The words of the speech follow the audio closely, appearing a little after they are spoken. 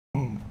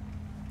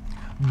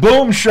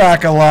Boom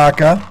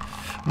shakalaka.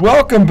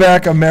 Welcome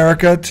back,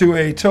 America, to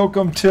a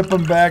Tokum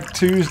Tip'em Back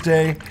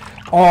Tuesday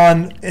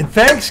on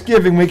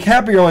Thanksgiving week.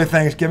 Happy early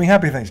Thanksgiving.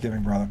 Happy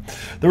Thanksgiving, brother.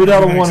 The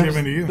redoubtable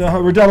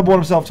one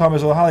himself,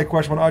 Thomas, the highly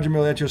questionable Audrey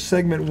Miliancho,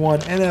 segment 1,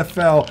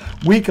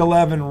 NFL Week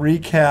 11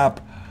 recap.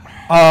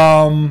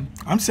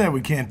 I'm sad we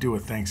can't do a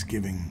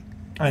Thanksgiving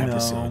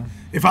episode.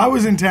 If I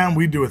was in town,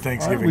 we'd do a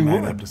Thanksgiving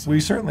night episode. We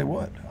certainly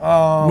would.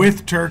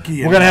 With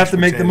turkey and we're going to have to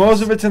make the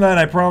most of it tonight.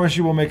 I promise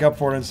you we'll make up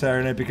for it on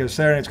Saturday night because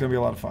Saturday night's going to be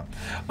a lot of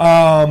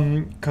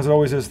fun. Because it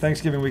always is.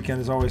 Thanksgiving weekend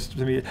is always,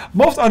 to me,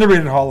 most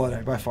underrated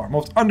holiday by far.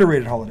 Most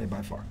underrated holiday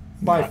by far.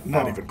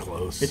 Not even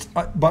close. It's,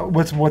 but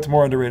what's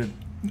more underrated?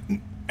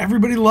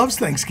 Everybody loves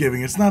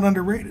Thanksgiving. It's not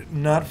underrated.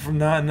 Not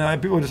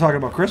people are just talking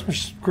about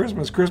Christmas.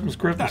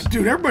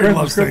 Dude, everybody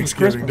loves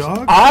Thanksgiving,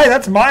 dog.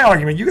 That's my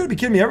argument. You got to be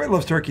kidding me. Everybody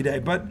loves Turkey Day,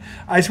 but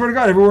I swear to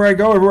God, everywhere I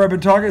go, everywhere I've been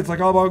talking, it's like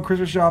all about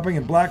Christmas shopping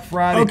and Black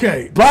Friday.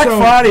 Okay, Black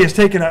Friday has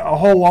taken a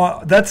whole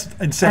lot. That's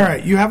insane. All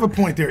right, you have a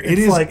point there. It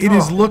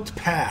is looked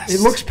past. It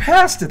looks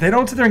past it. They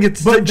don't sit there and get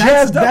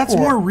jazzed up. That's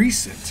more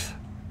recent.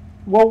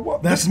 Well,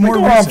 that's more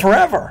recent. On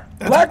forever.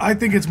 I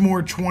think it's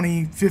more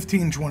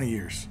 15, 20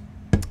 years.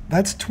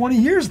 That's 20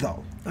 years,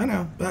 though. I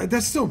know.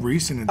 That's still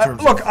recent in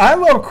terms of... I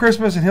love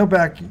Christmas, and he'll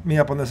back me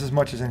up on this as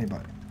much as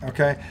anybody,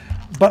 okay?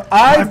 But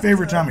my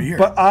favorite time of year.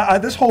 But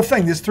this whole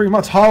thing, this 3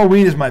 months,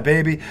 Halloween is my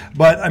baby.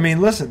 But, I mean,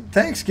 listen,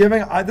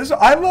 Thanksgiving,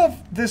 I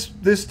love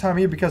this time of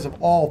year because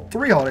of all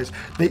 3 holidays.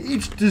 They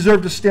each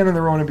deserve to stand on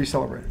their own and be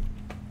celebrated.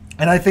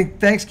 And I think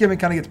Thanksgiving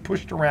kind of gets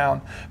pushed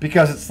around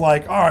because it's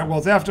like, all right, well,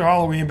 it's after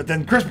Halloween, but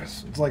then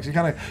Christmas. It's like you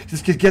kind of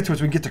just get to it so we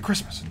can get to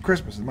Christmas.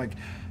 And like,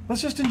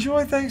 let's just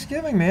enjoy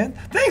Thanksgiving, man.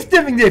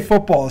 Thanksgiving Day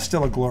football is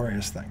still a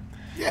glorious thing.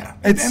 Yeah,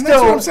 and that's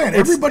what I'm saying.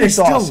 Everybody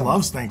still awesome.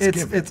 Loves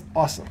Thanksgiving. It's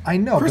awesome. I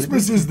know.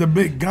 Christmas is the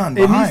big gun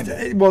behind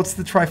it. Well, it's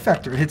the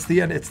trifecta. It hits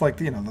the end. It's like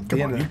the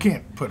end. You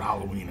can't put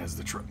Halloween as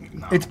the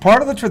no. It's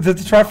part of the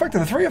trifecta.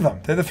 The 3 of them.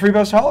 They're the 3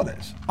 best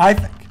holidays. I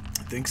think.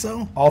 I think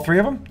so. All 3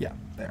 of them? Yeah,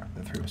 they are.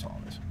 The 3 best holidays.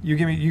 You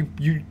give me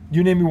you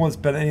name me one that's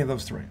better than any of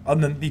those 3,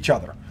 other than each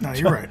other. No,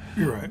 you're right.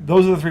 You're right.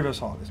 Those are the 3 best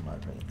holidays in my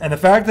opinion. And the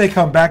fact they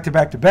come back to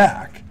back to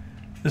back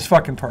is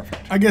fucking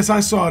perfect. I guess I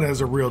saw it as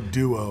a real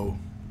duo,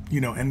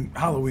 and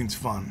Halloween's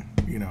fun,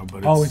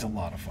 but Halloween's a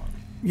lot of fun.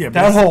 Yeah,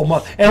 that whole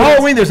month. And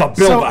Halloween, there's a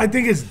build. So I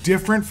think it's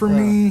different for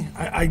me.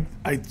 I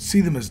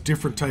see them as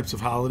different types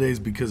of holidays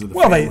because of the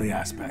family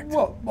aspect.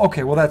 Well,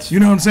 okay, well that's... You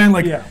know what I'm saying?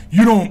 Like,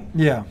 you don't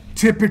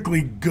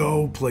typically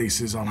go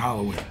places on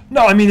Halloween.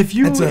 No, I mean, if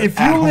you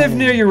live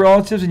near your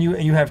relatives and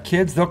you have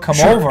kids, they'll come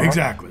over.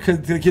 Exactly.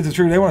 Because the kids are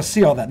true. They want to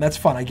see all that, and that's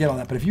fun. I get all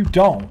that. But if you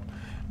don't,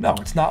 no,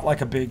 it's not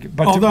like a big...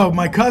 But although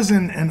my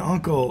cousin and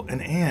uncle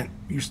and aunt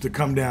used to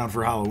come down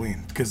for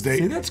Halloween because they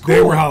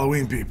were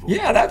Halloween people.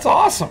 Yeah, that's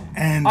awesome.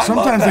 And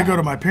sometimes they go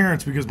to my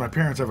parents because my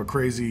parents have a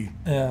crazy,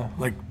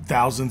 like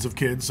thousands of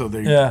kids, so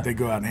they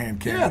go out and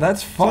hand candy. Yeah,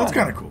 that's fun. So that's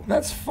kind of cool.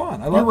 That's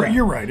fun. I love that.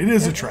 You're right. It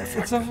is a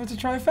trifecta. It's a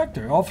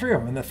trifecta, all 3 of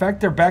them. And the fact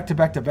they're back to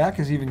back to back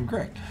is even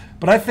great.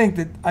 But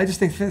I just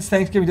think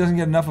Thanksgiving doesn't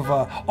get enough of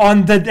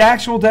on the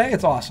actual day,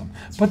 it's awesome.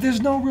 But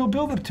there's no real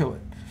build-up to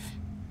it.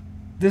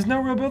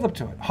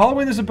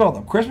 Halloween is a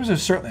build-up. Christmas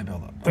is certainly a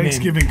build-up.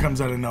 Thanksgiving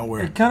comes out of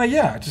nowhere. It kind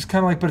of, just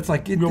kind of like, but it's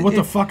like... what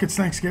the fuck, it's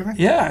Thanksgiving?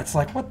 Yeah, it's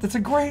like, what? It's a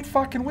great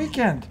fucking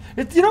weekend.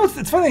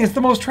 It's funny, it's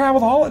the most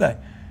traveled holiday.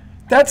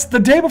 That's the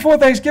day before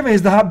Thanksgiving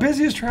is the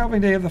busiest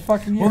traveling day of the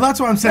fucking year. Well, that's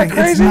what I'm saying.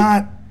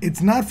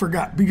 It's not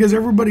forgotten because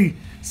everybody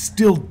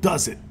still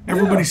does it.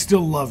 Everybody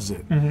still loves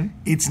it. Mm-hmm.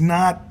 It's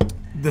not...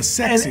 the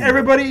sexy. And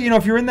everybody,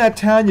 if you're in that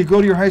town, you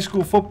go to your high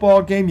school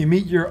football game, you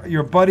meet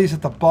your buddies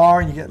at the bar,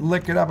 and you get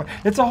liquored up.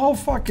 It's a whole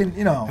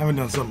fucking, I haven't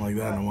done something like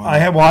that in a while.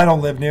 I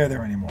don't live near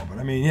there anymore,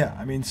 but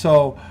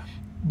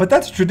but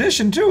that's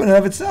tradition too in and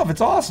of itself.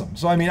 It's awesome.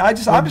 So I'm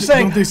just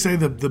saying. Don't they say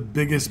the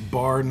biggest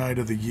bar night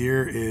of the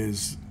year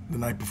is the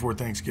night before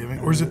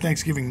Thanksgiving, or is it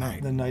Thanksgiving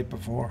night? The night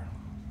before,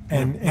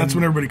 and that's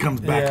when everybody comes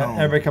back home.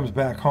 Everybody comes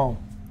back home.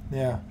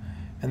 Yeah.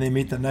 And they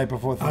meet the night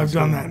before Thanksgiving. I've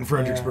done that in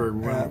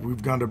Fredericksburg.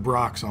 We've gone to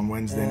Brock's on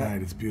Wednesday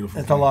night. It's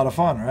beautiful. It's a lot of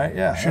fun, right?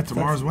 Yeah. Shit,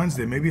 tomorrow's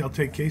Wednesday. Maybe I'll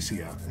take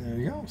Casey out. There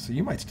you go. So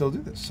you might still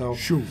do this. So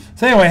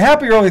anyway,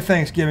 happy early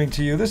Thanksgiving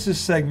to you. This is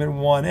segment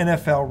 1,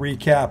 NFL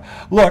recap.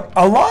 Look,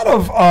 a lot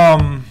of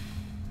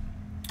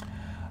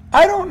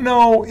I don't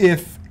know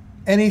if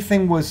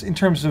anything was in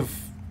terms of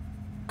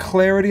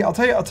clarity. I'll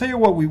tell you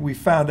what we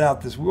found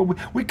out this.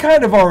 We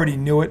kind of already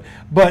knew it,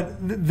 but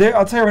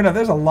I'll tell you right now.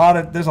 There's a lot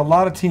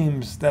of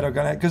teams that are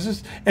gonna,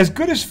 because as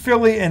good as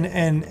Philly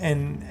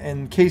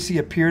and KC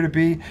appear to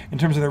be in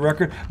terms of their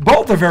record,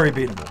 both are very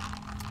beatable.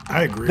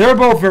 I agree. They're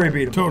both very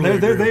beatable. Totally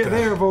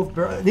they are both.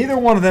 Neither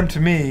one of them to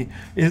me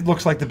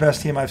looks like the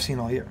best team I've seen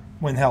all year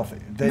when healthy.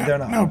 They're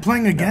not. No,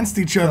 playing against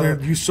each other,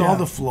 you saw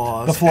the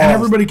flaws. And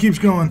everybody keeps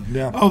going.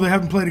 Yeah. Oh, they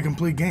haven't played a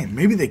complete game.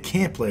 Maybe they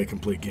can't play a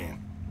complete game.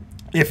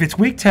 If it's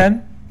week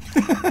 10,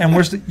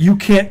 And you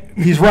can't.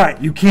 He's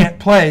right. You can't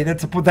play.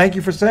 Thank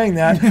you for saying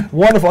that.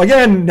 Wonderful.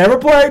 Again, never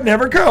played,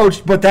 never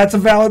coached, but that's a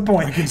valid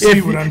point. I can see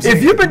what I'm saying.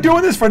 If you've been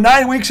doing this for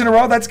 9 weeks in a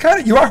row, that's kind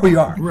of you are who you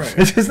are. Right.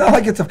 It's not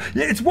like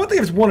it's one thing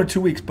if it's 1 or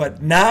 2 weeks,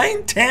 but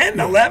 9, 10,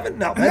 11.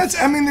 No,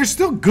 they're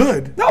still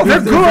good. No,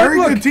 they're good. Very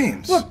good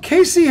teams. Look,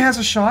 KC has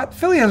a shot.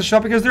 Philly has a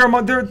shot because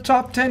they're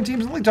top 10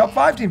 teams in the league, top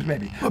 5 teams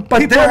maybe. But they're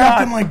people are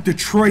acting not. like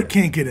Detroit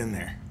can't get in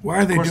there. Why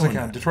are they doing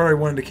that? Detroit already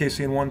won into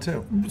KC and won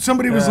too.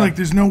 Somebody was like,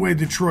 "There's no way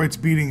Detroit's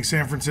beating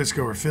San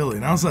Francisco or Philly,"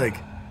 and I was like,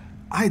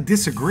 "I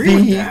disagree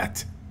with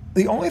that."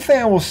 The only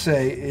thing I will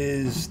say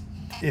is,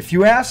 if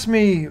you ask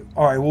me,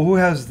 all right, well, who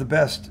has the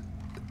best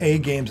A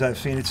games I've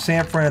seen? It's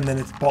San Fran, and then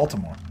it's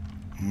Baltimore.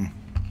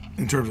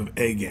 In terms of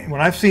A game, When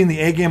I've seen the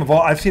A game of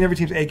all, I've seen every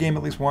team's A game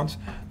at least once.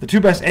 The 2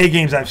 best A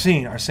games I've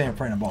seen are San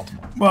Fran and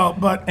Baltimore. well,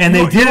 but And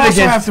they did you it also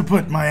against- have to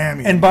put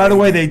Miami. And by the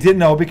way, they didn't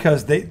know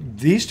because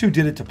these 2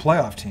 did it to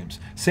playoff teams.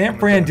 San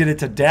Fran did it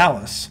to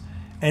Dallas,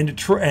 and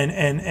Detroit,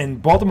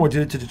 and Baltimore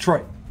did it to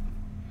Detroit.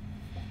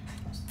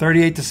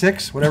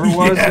 38-6, whatever it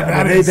was.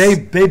 Yeah, they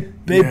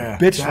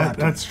bitch slapped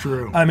them. That's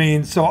true. I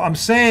mean, so I'm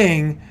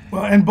saying.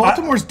 Well, and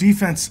Baltimore's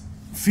defense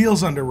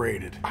feels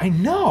underrated. I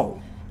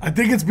know. I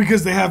think it's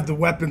because they have the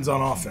weapons on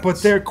offense.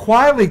 But they're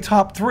quietly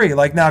top 3.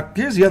 Like now,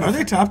 here's the other. Are thing.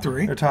 they top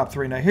 3? They're top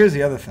 3. Now here's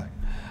the other thing.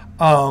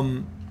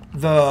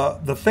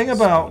 The thing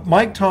about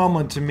Mike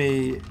Tomlin to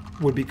me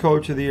would be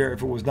coach of the year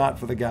if it was not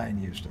for the guy in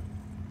Houston.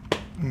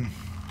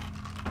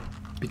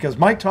 Because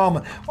Mike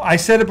Tomlin, I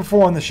said it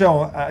before on the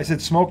show. I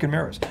said smoke and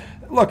mirrors.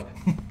 Look,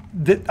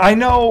 I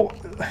know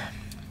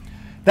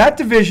that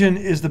division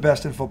is the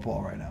best in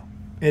football right now.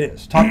 It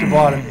is. Top to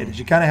bottom, it is.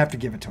 You kind of have to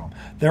give it to them.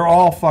 They're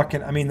all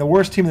fucking, I mean, the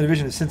worst team in the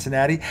division is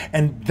Cincinnati,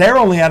 and they're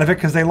only out of it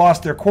because they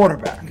lost their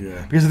quarterback.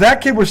 Yeah. Because if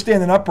that kid was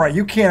standing upright,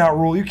 you can't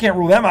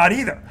rule them out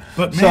either.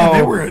 But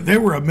man, they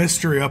were a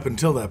mystery up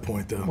until that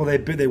point, though. Well,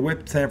 they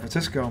whipped San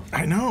Francisco.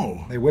 I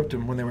know. They whipped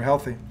them when they were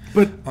healthy.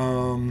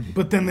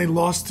 But then they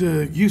lost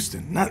to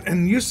Houston.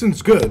 And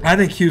Houston's good. I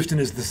think Houston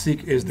is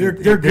they're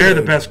good.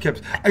 the best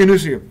kept. I can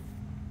lose you.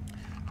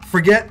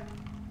 Forget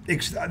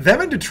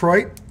them and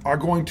Detroit are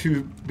going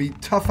to be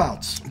tough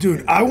outs.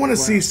 Dude, I want to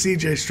see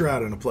CJ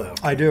Stroud in a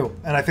playoff. I do,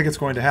 and I think it's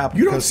going to happen.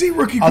 You don't see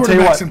rookie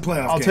quarterbacks in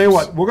playoff games. I'll tell you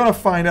what, we're going to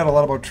find out a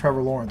lot about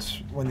Trevor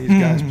Lawrence when these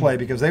guys play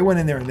because they went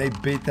in there and they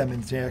beat them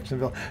in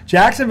Jacksonville.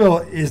 Jacksonville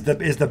is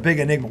the big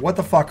enigma. What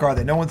the fuck are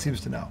they? No one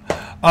seems to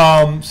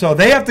know. So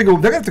they have to go.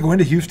 They're going to have to go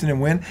into Houston and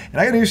win.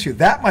 And I got to use you.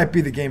 That might be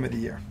the game of the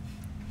year.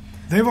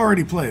 They've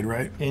already played,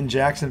 right? In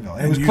Jacksonville.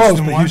 It was Houston close,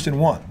 but won? Houston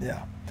won.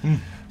 Yeah.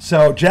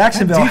 So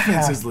Jacksonville. That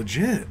defense is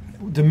legit.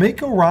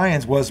 D'Amico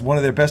Ryans was one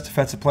of their best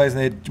defensive players, and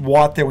they had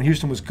Watt there when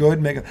Houston was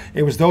good.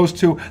 It was those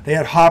 2. They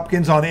had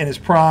Hopkins in his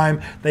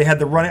prime. They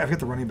had I forget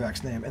the running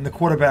back's name, and the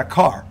quarterback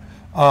Carr.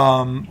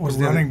 Was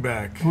the running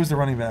back. Who was the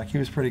running back? He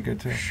was pretty good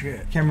too. Shit.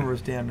 Can't remember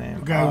his damn name.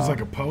 The guy who was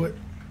like a poet.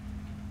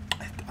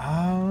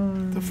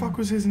 The fuck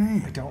was his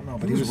name? I don't know,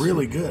 but he was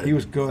really good. He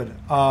was good.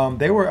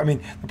 They were. I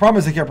mean, the problem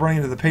is they kept running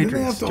into the Patriots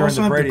Didn't they have to during also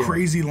the have Brady. the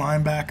crazy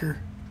linebacker?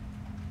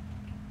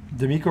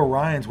 D'Amico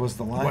Ryans was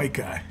the line. White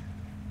guy.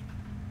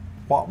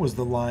 Watt was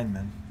the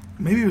lineman.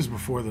 Maybe it was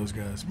before those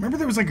guys. Remember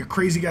there was like a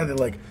crazy guy that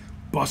like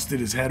busted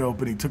his head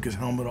open. He took his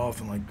helmet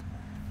off and like.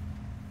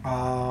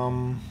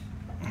 I'm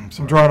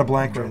drawing a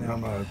blank right now.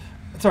 I'm not.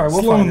 It's all right.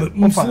 We'll find it.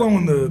 We'll find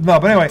slowing it. the no,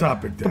 but anyway,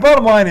 topic down. The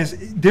bottom line is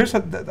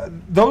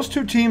those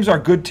 2 teams are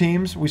good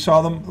teams. We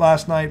saw them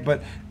last night,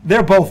 but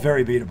they're both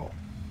very beatable.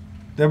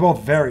 They're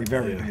both very,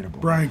 very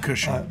beatable. Brian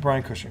Cushing.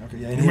 Brian Cushing. Okay,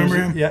 yeah. You remember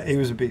him? Yeah, he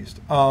was a beast.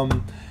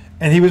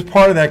 And he was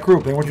part of that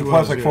group. They went to the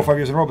playoffs like 4 or 5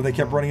 years in a row, but they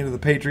kept running into the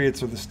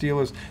Patriots or the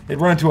Steelers. They'd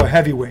run into a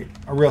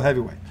real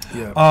heavyweight.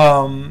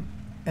 Yeah.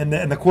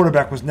 And the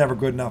quarterback was never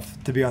good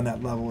enough to be on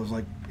that level. It was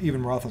like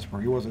even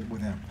Roethlisberger. He wasn't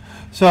with him.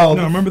 So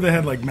no, remember they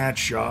had like Matt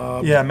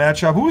Schaub. Yeah, Matt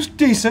Schaub, who was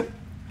decent.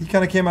 He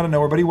kind of came out of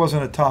nowhere, but he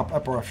wasn't a top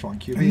upper echelon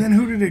QB. And then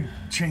who did it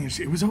change?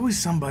 It was always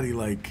somebody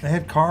like they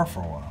had Carr for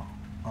a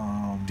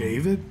while.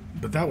 David,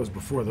 but that was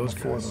before those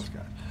guys.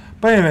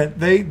 But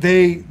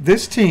anyway,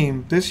 this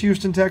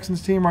Houston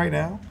Texans team right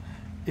now,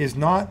 is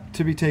not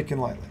to be taken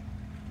lightly.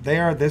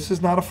 This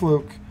is not a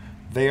fluke.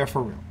 They are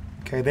for real.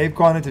 Okay, they've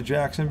gone into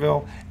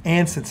Jacksonville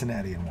and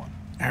Cincinnati and won.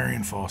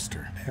 Arian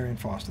Foster,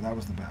 that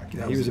was the back.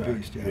 Yeah, he was a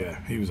beast. Yeah,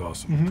 he was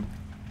awesome.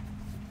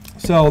 Mm-hmm.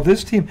 So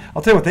this team,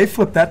 I'll tell you what, they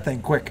flipped that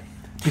thing quick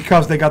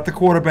because they got the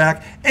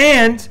quarterback.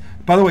 And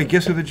by the way,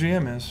 guess who the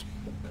GM is?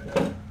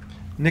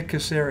 Nick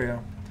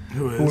Caserio,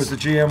 who was the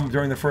GM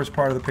during the first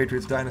part of the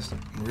Patriots dynasty.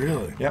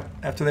 Really? Yep.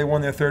 After they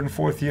won their 3rd and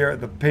 4th year,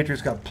 the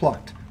Patriots got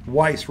plucked.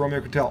 Weiss,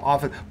 Romeo Crennel,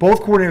 offense,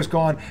 both coordinators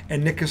gone,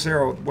 and Nick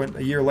Caserio went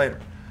a year later.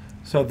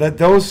 So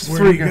those where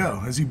three. Where did he go?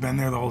 Has he been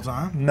there the whole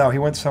time? No, he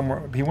went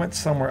somewhere. He went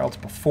somewhere else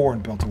before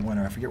and built a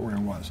winner. I forget where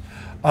it was.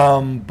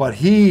 But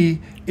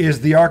he is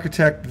the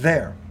architect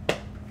there.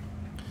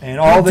 And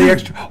all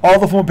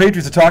the former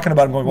Patriots are talking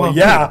about him, going, "Well,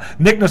 yeah,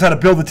 Nick knows how to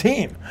build a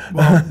team."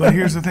 Well, but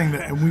here's the thing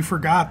and we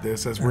forgot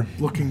this as we're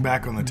looking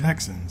back on the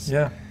Texans.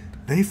 Yeah,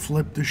 they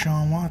flipped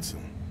Deshaun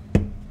Watson.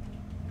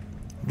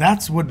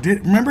 That's what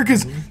did. Remember,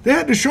 because they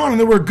had Deshaun and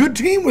they were a good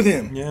team with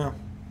him. Yeah.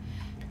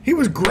 He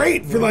was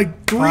great for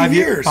like 3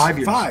 years. 5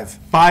 years. Five.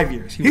 5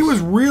 years. He was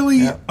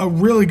really a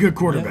really good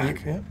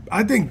quarterback. Yeah.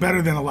 I think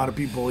better than a lot of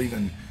people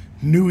even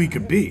knew he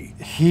could be.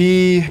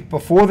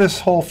 Before this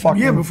whole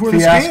fucking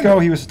fiasco,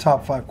 he was a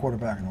top 5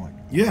 quarterback in the league.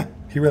 Yeah.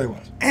 He really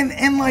was.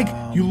 And like,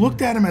 you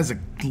looked at him as a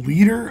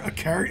leader, a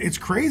character. It's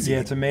crazy. Yeah,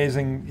 it's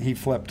amazing he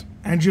flipped.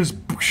 And just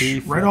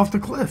right off the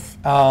cliff.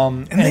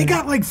 And they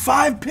got like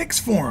 5 picks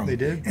for him. They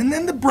did. And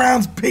then the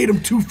Browns paid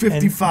him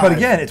 $255. But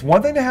again, it's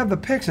one thing to have the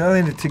picks,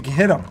 another thing to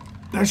hit them.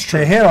 That's true.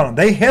 To hit on them.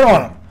 They hit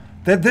on them.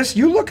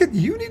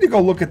 You need to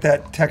go look at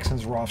that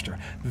Texans roster.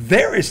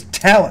 There is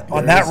talent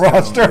on that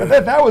roster.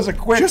 That was a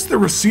quick. Just the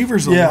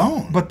receivers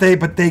alone. But they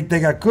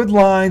got good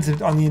lines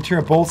on the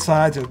interior both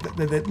sides.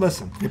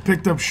 Listen. They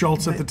picked up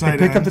Schultz at the tight end.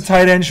 They picked up the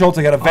tight end Schultz.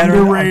 They got a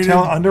veteran.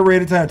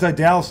 Underrated tight end.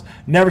 Dallas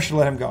never should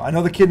let him go. I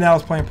know the kid now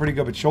is playing pretty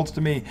good, but Schultz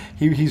to me,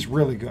 he's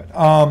really good.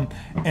 And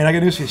I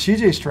got news for you.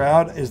 C.J.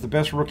 Stroud is the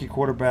best rookie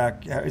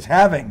quarterback is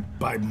having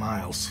by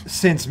miles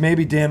since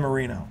maybe Dan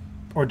Marino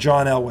or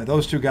John Elway.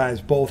 Those two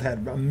guys both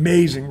had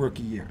amazing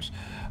rookie years.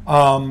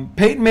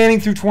 Peyton Manning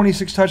threw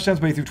 26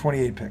 touchdowns, but he threw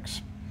 28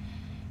 picks.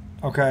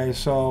 Okay,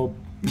 so...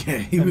 Yeah,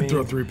 he would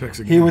throw 3 picks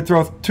a game. He would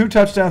throw 2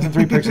 touchdowns and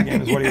 3 picks a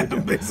game is what he would do.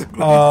 Basically.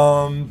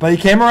 But he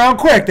came around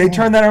quick. They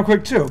turned that around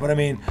quick, too. But, I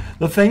mean,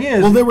 the thing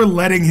is... Well, they were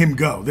letting him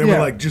go. They were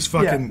like, just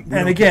fucking... Yeah.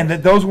 And,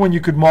 again, those when you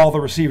could maul the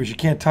receivers. You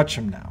can't touch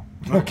them now.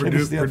 Okay,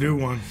 Purdue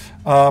won.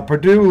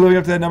 Purdue living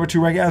up to that number 2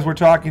 ranking as we're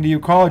talking to you.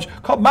 College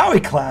called Maui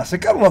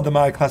Classic. Gotta love the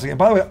Maui Classic. And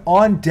by the way,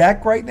 on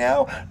deck right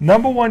now,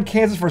 number 1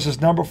 Kansas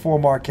versus number 4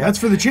 Marquette. That's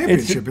for the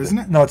championship, isn't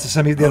it? No, it's the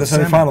other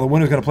semifinal. The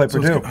winner's going to play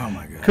Purdue. Oh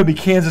my god, could be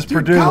Kansas,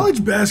 Dude, Purdue.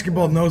 College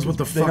basketball knows what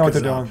the fuck. They know what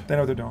they're up. doing. They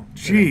know what they're doing.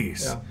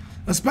 Jeez, Yeah.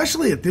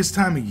 Especially at this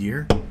time of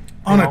year,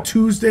 on a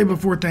Tuesday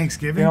before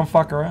Thanksgiving. They don't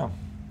fuck around.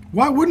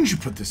 Why wouldn't you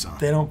put this on?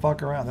 They don't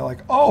fuck around. They're like,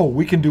 oh,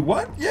 we can do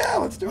what? Yeah,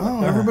 let's do it.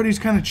 Oh, everybody's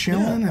kind of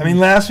chilling. I mean,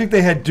 last week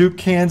they had Duke,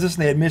 Kansas,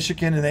 and they had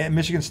Michigan, and they had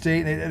Michigan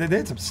State. And they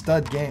had some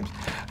stud games.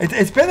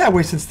 It's been that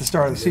way since the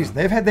start of the season.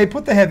 They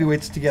put the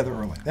heavyweights together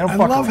early. They don't I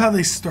fuck love around. how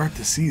they start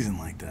the season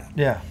like that.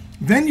 Yeah.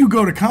 Then you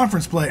go to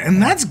conference play,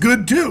 and that's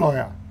good too. Oh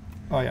yeah.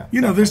 Oh yeah.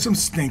 You know, there's some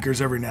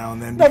stinkers every now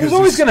and then. No, there's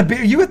always going to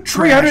be. You had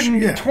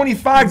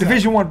 325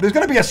 Division I. There's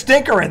going to be a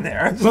stinker in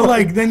there. But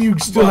like, then you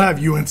still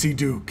have UNC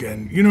Duke,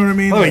 and you know what I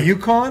mean. Oh, like,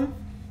 UConn.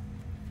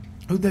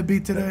 Who'd they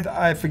beat today?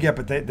 I forget,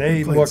 but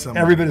they looked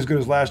every bit as good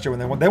as last year when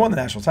they won. They won the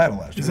national title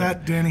last year. Is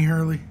that Danny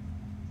Hurley?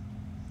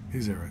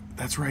 Is that right?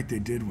 That's right. They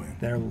did win.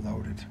 They're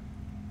loaded.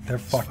 They're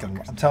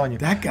fucking. I'm telling you.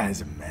 That guy's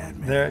a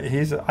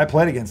madman. I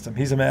played against him.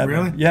 He's a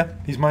madman. Really? Yeah.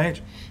 He's my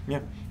age. Yeah.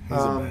 He's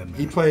a madman.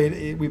 He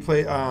played. We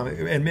played.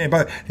 And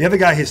by the other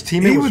guy, his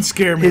teammate. He would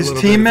scare me a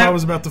little bit. If I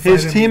was about to fight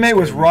his him, teammate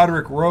was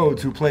Roderick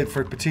Rhodes, who played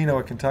for Patino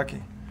at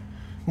Kentucky.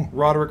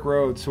 Roderick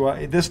Rhodes.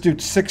 This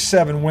dude's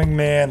 6'7"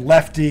 wingman,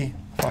 lefty.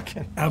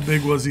 Fucking. How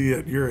big was he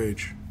at your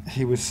age?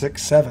 He was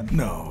 6'7".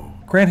 No.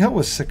 Grant Hill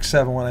was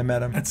 6'7" when I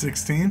met him. At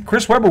 16?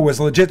 Chris Webber was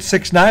legit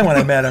 6'9" when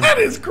I met him. That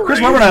is crazy. Chris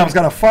Webber and I was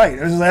going to fight.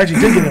 I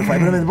actually did get in a fight.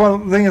 But I mean,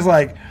 the thing is,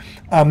 like,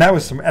 that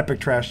was some epic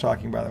trash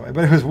talking, by the way.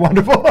 But it was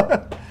wonderful.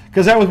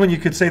 Because that was when you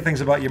could say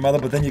things about your mother,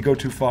 but then you go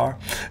too far.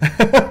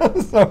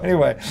 So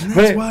anyway.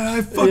 That's why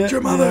I fucked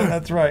your mother. Yeah,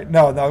 that's right.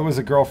 No, it was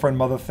a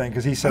girlfriend-mother thing.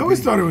 Because he said. I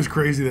always thought it was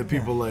crazy that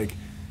people, like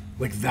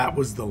that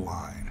was the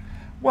line.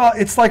 Well,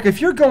 it's like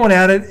if you're going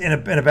at it in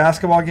a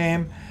basketball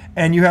game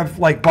and you have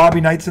like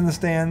Bobby Knight's in the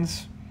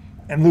stands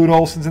and Lute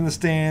Olson's in the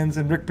stands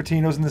and Rick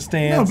Pitino's in the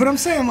stands. No, but I'm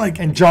saying like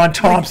and John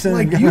Thompson.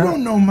 Like you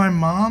don't know my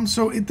mom,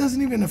 so it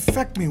doesn't even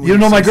affect me. You don't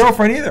know my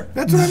girlfriend either.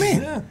 That's what I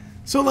mean. Yeah.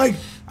 So like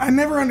I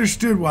never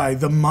understood why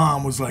the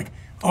mom was like,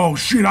 oh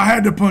shit, I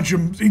had to punch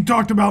him. He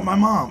talked about my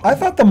mom. I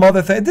thought the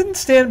mother thing didn't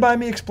Stand By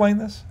Me explain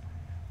this.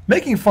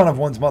 Making fun of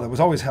one's mother was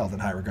always held in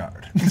high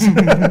regard.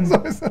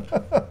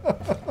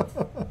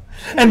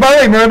 And by the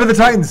way, remember the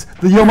Titans,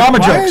 the Yo Mama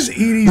jokes. Why is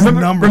Edie's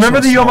number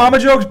remember so the Yo small? Mama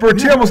jokes?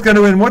 Bertier was going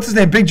to win. What's his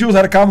name? Big Jules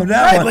had to calm him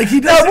down. Right, like he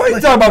does. What are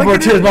you talking about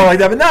Bertier's mom like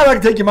that? But now I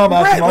can take your mom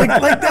out. Right,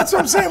 like that's what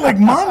I'm saying. Like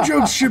mom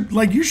jokes should,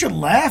 like you should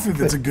laugh if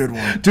it's a good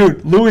one.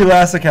 Dude, Louis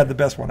Lasek had the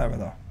best one ever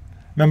though.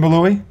 Remember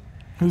Louis?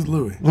 Who's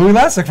Louis? Louis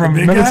Lasek from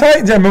big remember the guy?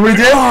 Titans. Yeah, remember what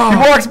he did? Oh. He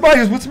walks by, he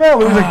goes, what's the matter?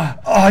 Louis was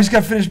like, I just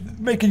got finished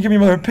give me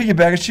mother a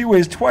piggyback and she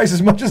weighs twice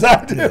as much as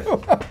I do.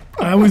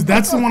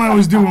 That's the one I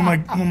always do when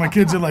my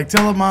kids are like,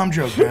 tell a mom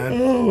joke, Dad.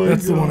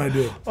 That's the one I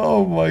do.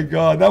 Oh my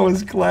God, that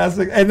was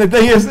classic. And the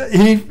thing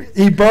is,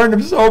 he burned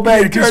him so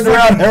bad, he turned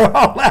around, they were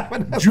all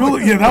laughing.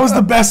 Julie, that was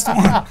the best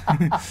one.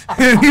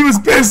 And he was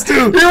pissed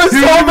too. He was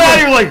so mad,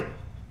 he was like,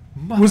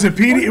 was it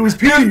Petey? It was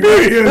Petey.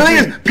 The thing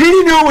is,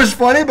 Petey knew it was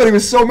funny, but he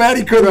was so mad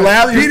he couldn't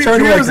laugh. Petey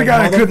was the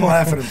guy that couldn't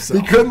laugh at himself.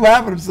 He couldn't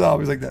laugh at himself. He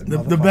was like that.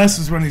 The best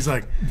is when he's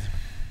like,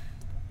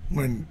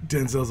 when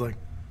Denzel's like,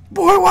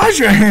 boy, why's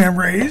your hand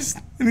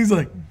raised? And he's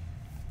like,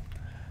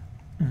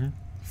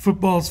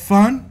 football's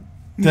fun.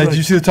 Did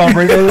you see the Tom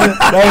Brady?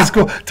 That was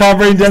cool. Tom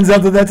Brady and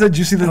Denzel did that. Did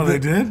you see the? Oh, they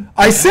did?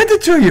 I sent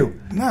it to you.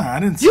 No, I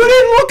didn't see You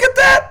didn't look at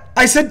that?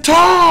 I said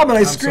Tom, and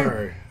I I'm screamed.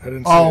 sorry. I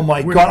didn't see Oh it.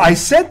 my God! I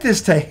sent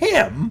this to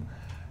him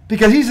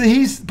because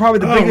he's probably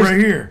the biggest. Right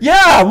here.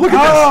 Yeah, look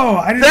at this. Oh,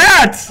 I didn't.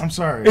 That. I'm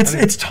sorry.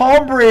 It's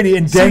Tom Brady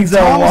and See, Denzel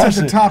Tom was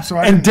Washington. at the top, so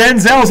I and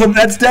didn't-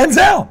 that's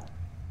Denzel.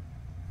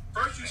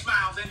 First you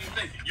smile, then you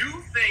think. You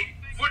think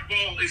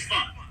football is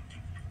fun?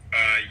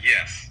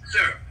 Yes.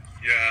 Sir.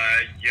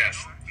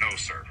 Yes. No,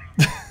 sir.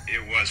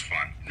 It was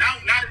fun. Now,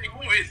 not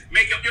anymore. Is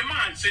make up your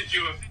mind since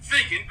you're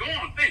thinking. Go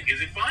on, think. Is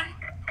it fun?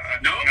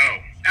 No? No.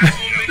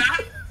 Absolutely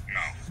not?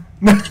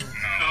 No.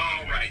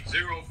 All right.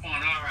 Zero fun.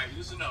 All right.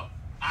 Listen up.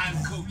 I'm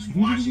Coach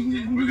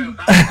Washington. We're going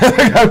to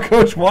I'm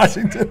Coach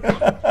Washington.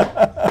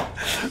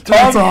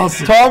 That's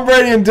awesome. Tom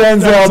Brady and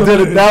Denzel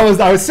did it.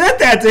 I said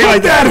that to him.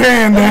 Put that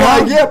hand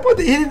down.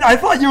 Yeah, I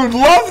thought you would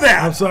love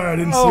that. I'm sorry, I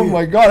didn't see Oh it.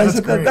 my God, That's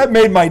great. that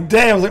made my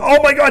day. I was like,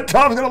 oh my God,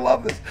 Tom's gonna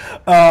love this.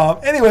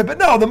 Anyway, but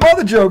no, the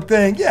mother joke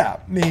thing. Yeah,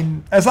 I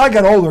mean, as I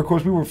got older, of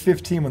course, we were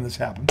 15 when this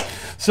happened,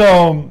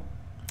 so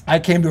I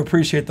came to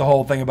appreciate the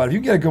whole thing about it. If you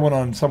get a good one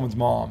on someone's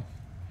mom.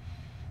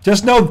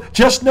 Just know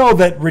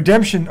that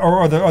redemption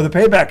or the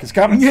payback is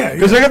coming. Yeah,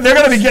 because they're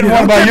going to be getting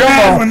one by your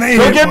mom.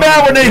 They'll get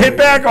mad when they hit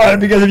back on it,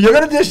 because if you're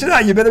going to dish it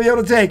out, you better be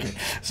able to take it.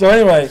 So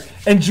anyway,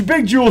 and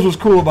Big Jules was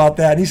cool about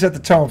that. He set the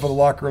tone for the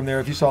locker room there.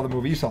 If you saw the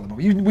movie, you saw the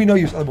movie. We know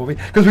you saw the movie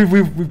because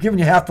we've given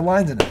you half the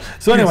lines in it.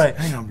 So anyway,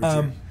 Hang on,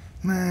 Bertier.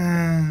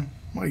 Man,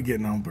 why are you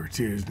getting on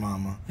Bertier's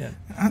mama? Yeah.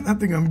 I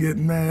think I'm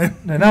getting mad.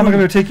 now I'm going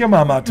to take your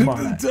mom out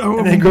tomorrow night. Oh,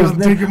 And then he goes,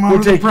 take your mama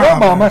we'll to the take your prom,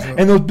 mama so.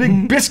 and those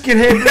big biscuit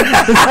head.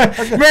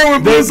 Remember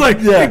when Blue's like,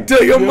 Yeah. hey,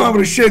 tell your mama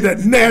to shave that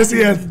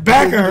nasty ass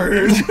back of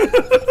hers.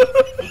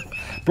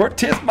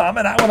 Bertier's mom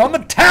and I went on the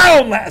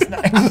town last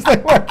night. It's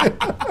like,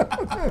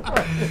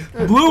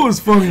 Blue was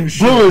funny as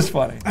shit. Blue is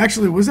funny.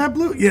 Actually, was that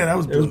Blue? Yeah, that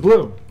was Blue. It was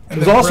Blue. It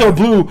was then also Brad.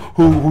 Blue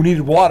who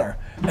needed water.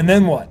 And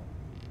then what?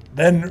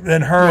 Then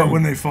her. What,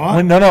 when they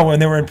fought? No, when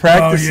they were in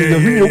practice. Oh, He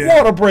goes, yeah, we need yeah. a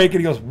water break. And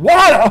he goes,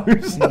 water?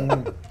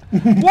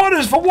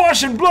 Water's for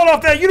washing blood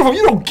off that uniform.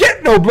 You don't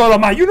get no blood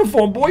on my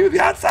uniform, boy. You'll be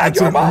outside That's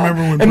your it. mind.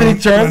 Remember when, and then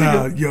he turns when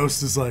and goes,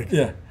 Yost is like,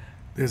 yeah.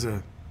 there's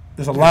a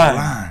There's a line,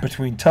 line.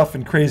 between tough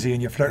and crazy,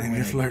 and you're flirting And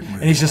with you're it. flirting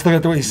with And he's it. just looking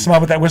at the way he's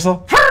smiling with that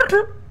whistle.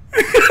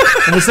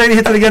 And the second he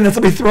hits it again, then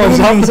somebody throws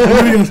up.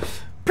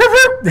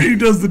 he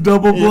does the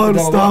double blow to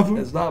stop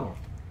him. Stop him.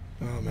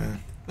 Oh man!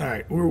 All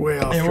right, we're way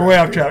off. And we're way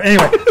off track.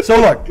 Anyway, so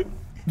look,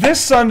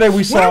 this Sunday we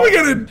When saw. are we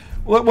gonna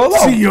Well, no.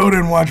 see Yoda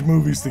and watch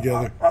movies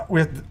together? We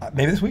have,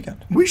 maybe this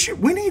weekend.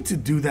 We need to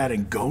do that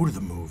and go to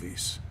the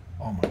movies.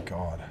 Oh my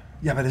God.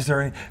 Yeah, but is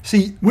there any?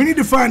 See, We need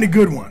to find a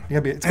good one.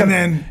 it's and gotta,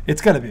 then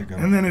it's got to be a good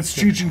one. and then it's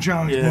Cheech and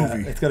Chong's Yeah,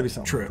 movie. it's got to be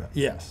something. trip. Like that.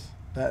 Yes,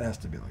 that has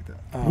to be like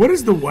that. What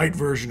is the white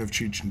version of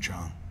Cheech and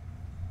Chong?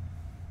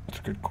 That's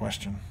a good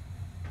question.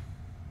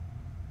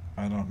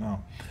 I don't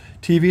know.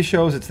 TV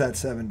shows, it's that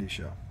 70s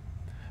show.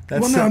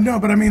 That's Well, no,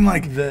 but I mean,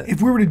 like, the-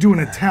 if we were to do an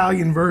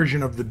Italian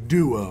version of the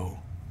duo,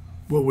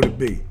 what would it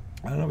be?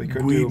 I don't know. We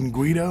could Guido do. and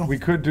Guido? We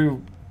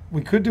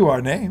could do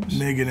our names.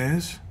 Megan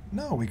is.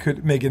 No, we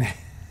could Megan.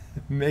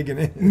 Megan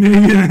is.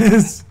 Megan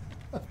is.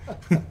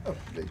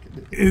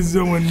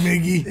 Izzo and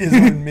Miggy.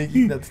 Izzo and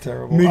Miggy. That's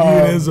terrible. Miggy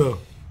and Izzo.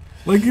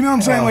 Like, you know what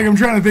I'm saying? Oh. Like, I'm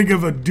trying to think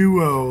of a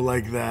duo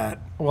like that.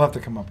 We'll have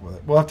to come up with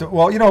it. We'll have to.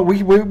 Well, you know, we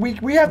have to Ronnie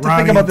think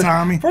about and this.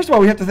 Tommy? First of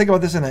all, we have to think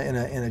about this in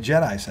a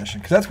Jedi session,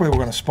 because that's where we're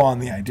going to spawn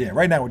the idea.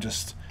 Right now, we're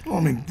just. Well,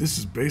 I mean, this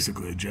is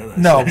basically a Jedi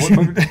No,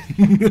 session.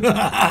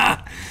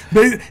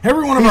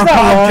 Every one of he's our not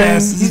podcasts lying.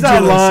 is He's a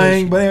not Jedi lying,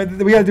 session. but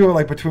anyway, we got to do it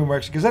like between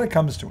works, because then it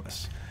comes to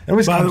us. It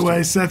always By comes the to way,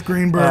 us. Seth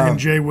Greenberg and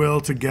Jay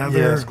Will together.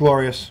 Yeah, it's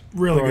glorious.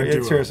 Really good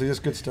duo. Seriously,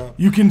 just good stuff.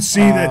 You can see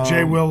that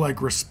Jay Will,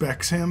 like,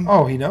 respects him.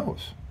 Oh, he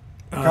knows.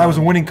 I was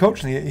a winning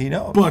coach, and he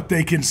knows. But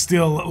they can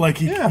still, like,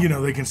 Yeah.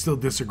 they can still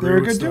disagree They're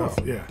a with good duo.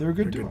 stuff. Yeah, They're a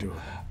good duo. duo.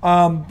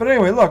 But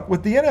anyway, look,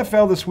 with the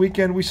NFL this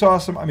weekend, we saw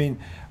some. I mean,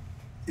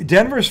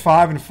 Denver's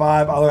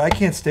 5-5. I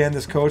can't stand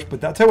this coach,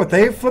 but I'll tell you what,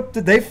 they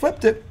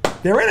flipped it.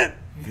 They're in it.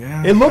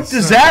 Yeah, It looked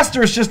that's,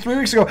 disastrous just 3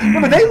 weeks ago.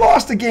 Remember, they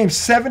lost the game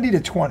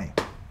 70-20.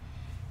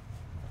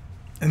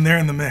 And they're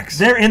in the mix.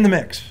 They're in the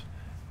mix.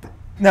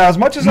 Now, as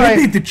much as They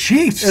beat the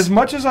Chiefs. as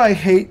much as I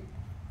hate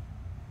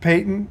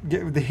Peyton,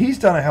 he's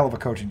done a hell of a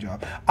coaching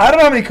job. I don't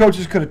know how many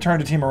coaches could have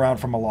turned a team around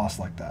from a loss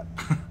like that.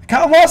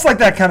 A loss like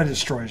that kind of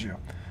destroys you.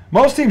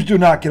 Most teams do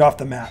not get off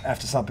the mat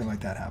after something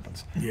like that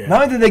happens. Yeah.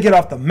 Not only did they get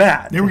off the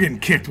mat, They were getting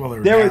kicked while they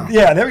were they were down.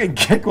 they were getting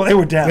kicked while they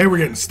were down. They were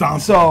getting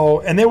stomped. So,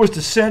 and there was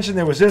dissension,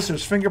 there was this, there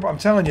was finger. I'm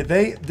telling you,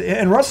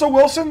 and Russell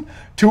Wilson,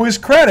 to his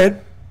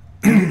credit,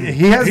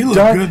 he has He looked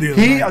done. good the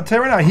other night. I'll tell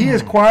you right now, he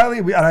is quietly,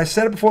 and I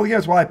said it before the game.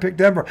 That's why I picked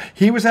Denver.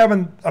 He was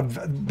having a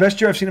best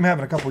year I've seen him have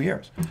in a couple of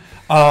years.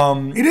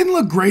 He didn't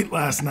look great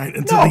last night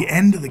until No. the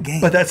end of the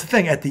game. But that's the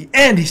thing. At the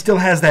end, he still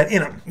has that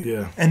in him.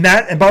 Yeah. And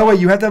by the way,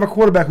 you have to have a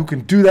quarterback who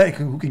can do that,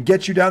 who can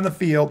get you down the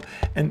field,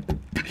 and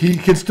he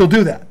can still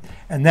do that.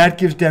 And that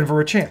gives Denver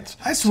a chance.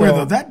 I swear, So-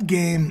 though, that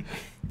game,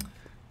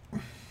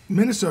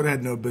 Minnesota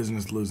had no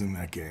business losing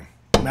that game.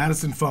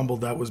 Madison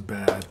fumbled. That was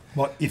bad.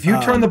 Well, if you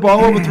turn the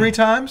ball over 3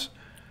 times,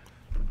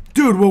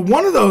 Dude, well,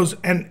 one of those,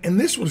 and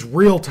this was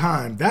real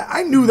time. That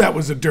I knew that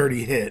was a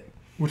dirty hit.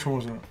 which one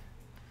was that?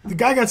 The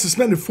guy got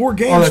suspended 4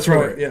 games. Oh, that's for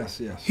right. it. Yes,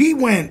 yes. He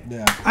went.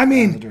 Yeah, I that was a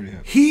mean, dirty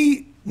hit.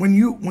 he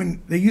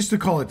when they used to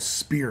call it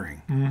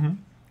spearing,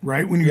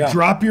 right? When you Yeah.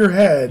 drop your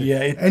head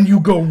Yeah, and you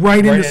go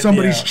right into in-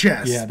 somebody's yeah.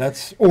 chest. Yeah,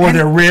 that's or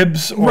their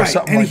ribs or Right,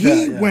 something and like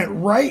he that. Yeah. went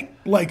right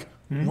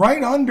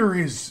right under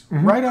his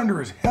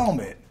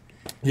helmet,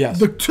 Yes.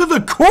 to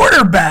the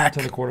quarterback,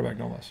 To the quarterback,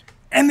 no less.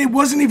 and it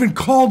wasn't even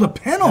called a That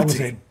was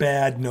penalty. a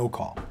bad no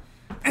call.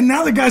 And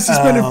now the guy's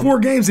suspended 4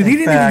 games, and he In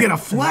didn't fact, even get a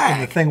And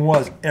flag. the thing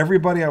was,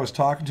 everybody I was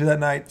talking to that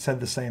night said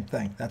the same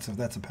thing. That's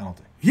a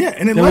penalty. Yeah,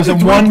 and it There led to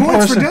wasn't 3 one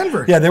points person. for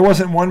Denver. Yeah, there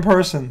wasn't one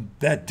person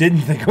that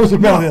didn't think it was a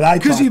penalty that I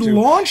talked to. because he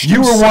launched You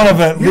were one himself. of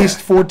at Yeah. least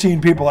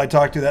 14 people I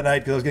talked to that night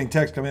because I was getting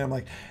texts coming in. I'm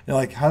like, they're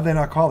like, how did they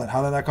not call it?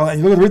 How did they not call it?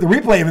 And you look at the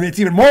replay, and it's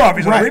even more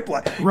obvious on the Right,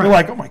 replay. right. You're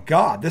like, oh my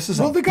god, this is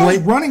Well, a the guy's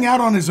blatant. running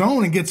out on his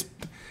own and gets.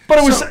 But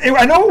it was.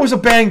 I know it was a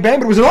bang bang,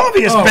 but it was an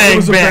obvious Oh, it bang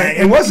was a bang.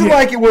 bang. It wasn't Yeah.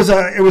 like it was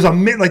a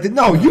like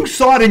no. You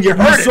saw it and you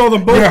heard it. saw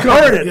them both You come,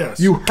 heard it. yes.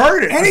 You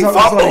heard it. And he So it was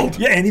like- fumbled.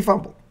 yeah, and he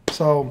fumbled.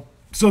 So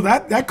So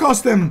that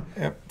cost them.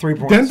 3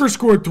 points. Denver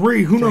scored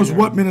 3. Who knows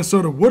what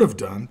Minnesota would have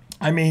done?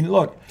 I mean,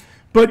 look.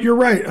 But you're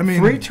right. I mean,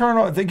 3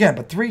 turnovers again,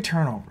 but 3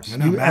 turnovers,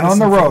 know, and on Madison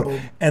the road.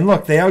 fumbled. And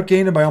look, they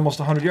outgained him by almost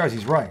 100 yards.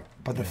 He's right,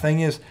 but the thing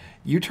is,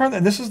 you turn.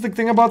 And this is the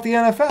thing about the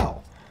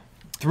NFL.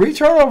 3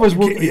 turnovers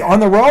were on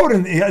the road,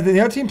 and the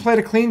other team played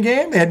a clean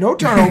game. They had no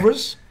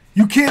turnovers.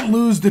 you can't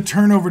lose the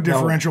turnover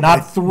differential not-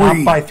 by 3.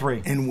 not by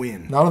 3. and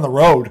win. Not on the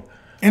road.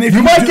 And if You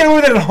you might do- get away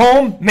with it at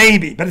home,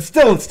 maybe, but it's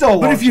still. A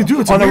But if you do,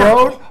 it's a on the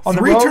miracle. road. On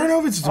 3 the road,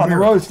 turnovers, it's a on the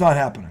miracle. road. It's not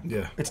happening.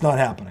 Yeah. It's not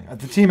happening. If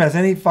the team has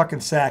any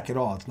fucking sack at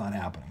all, it's not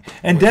happening.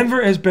 And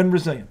Denver has been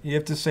resilient. You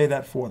have to say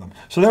that for them.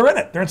 So they're in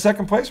it. They're in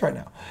second place right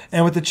now.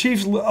 And with the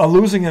Chiefs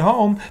losing at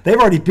home, they've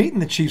already beaten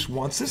the Chiefs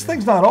once. This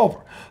thing's not over.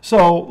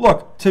 So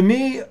look, to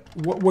me,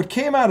 what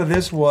came out of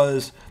this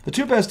was the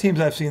 2 best teams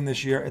I've seen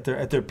this year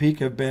at their peak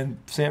have been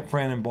San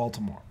Fran and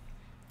Baltimore.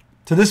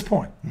 To this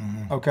point,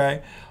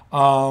 okay.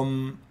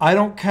 I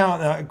don't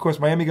count. Of course,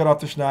 Miami got off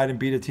the schneid and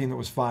beat a team that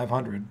was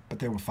 500, but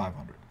they were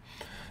 500.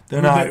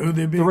 They're not who'd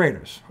they beat? the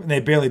Raiders. And they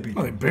barely beat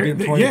them. barely- They beat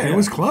them 20 it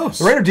was close.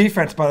 The Raider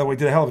defense, by the way,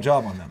 did a hell of a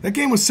job on them. That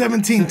game was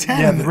 17-10.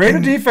 Yeah, the Raider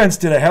defense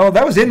did a hell.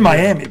 That was in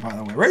Miami, by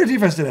the way. Raider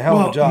defense did a hell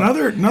of a job.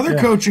 Another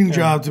coaching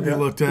job to be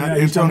looked at.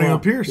 he's done Antonio well.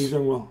 Pierce. He's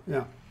done well.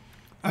 Yeah.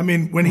 I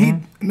mean, when he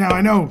now I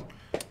know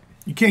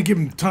you can't give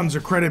him tons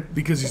of credit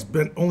because he's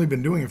only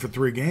been doing it for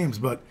 3 games,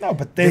 but No,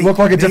 but they look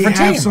like a different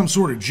They have team. some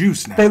sort of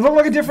juice now. They look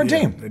like a different Yeah,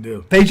 team. they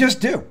do. They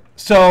just do.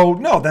 So,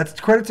 no, that's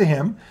credit to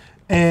him.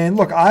 And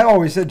look, I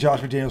always said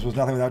Josh McDaniels was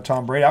nothing without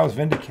Tom Brady. I was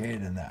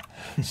vindicated in that.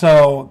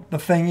 So the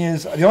thing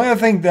is, the only other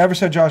thing that I ever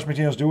said Josh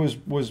McDaniels do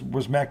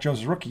was Mac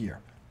Jones' rookie year.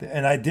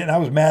 And I did. I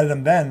was mad at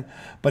him then,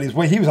 but he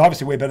was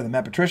obviously way better than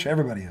Matt Patricia.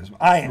 Everybody is.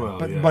 I am, Well,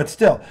 but yeah. but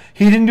still,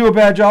 he didn't do a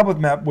bad job with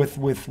Matt with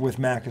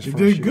Mac. He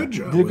did a good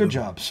job Did a with good him.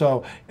 job.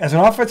 So as an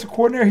offensive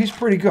coordinator, he's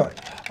pretty good.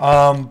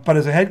 But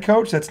as a head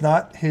coach, that's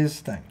not his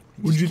thing.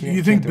 He Would just you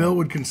can't think do Bill it.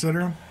 would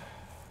consider him?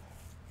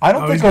 I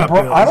don't he's think got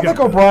Bill. I He's don't got think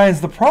Bill.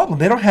 O'Brien's the problem.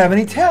 They don't have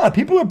any talent.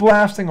 People are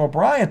blasting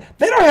O'Brien.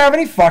 They don't have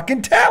any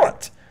fucking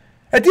talent.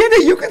 At the end of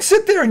the day, you can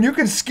sit there and you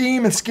can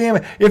scheme and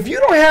scam. If you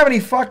don't have any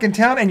fucking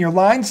talent and your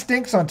line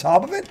stinks on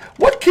top of it,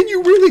 what can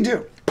you really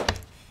do?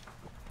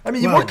 I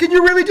mean, Well, what can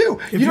you really do?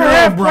 If You you're don't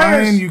have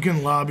O'Brien, players. you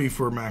can lobby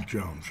for Mac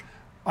Jones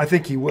I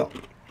think he will.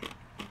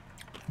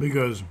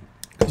 because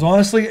Because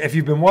honestly, if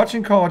you've been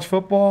watching college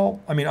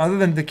football, I mean, other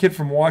than the kid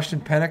from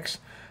Washington, Penix,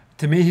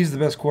 to me, he's the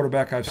best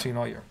quarterback I've seen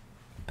all year.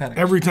 Penix.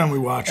 every time we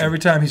watch him, Every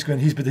time he's been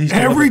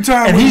Every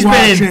time and we he's watch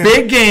been in him,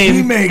 big game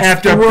he makes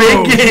after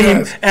throws, big game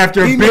yes.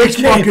 after He big makes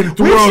game. fucking We've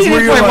throws seen where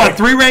him you're play like-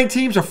 3 ranked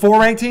teams or 4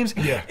 ranked teams.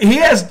 Yeah. He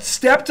has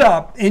stepped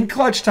up in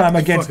clutch time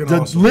against fucking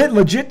the awesome.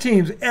 legit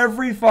teams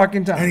every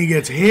fucking time. and he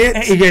gets hit.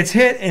 And he gets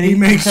hit, and He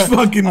makes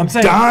fucking I'm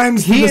saying,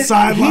 dimes to he the is-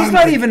 sideline. He's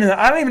not even.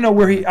 I don't even know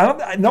where he.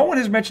 No one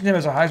has mentioned him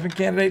as a Heisman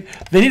candidate.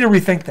 They need to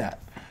rethink that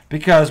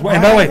because. And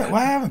by the way,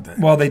 why haven't they?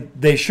 well,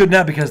 they should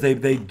not because they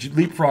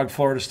leapfrogged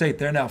Florida State.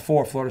 They're now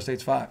 4. Florida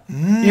State's 5.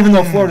 Even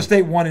though Florida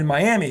State won in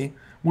Miami,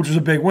 which was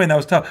a big win, that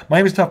was tough.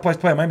 Miami's a tough place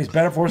to play. Miami's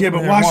better. Florida Yeah, State but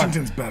than they won.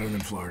 Washington's better than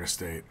Florida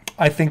State.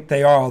 I think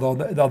they are.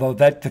 Although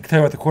that to tell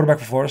you what, the quarterback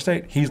for Florida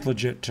State, he's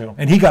legit too,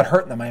 and he got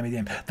hurt in the Miami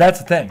game. That's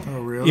the thing.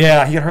 Oh, really?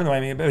 Yeah, he got hurt in the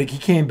Miami game. He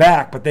came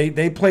back, but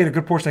they played a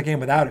good portion of that game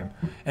without him,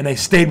 and they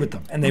stayed with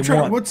them, and they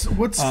won. What's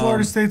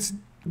Florida State's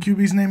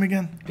QB's name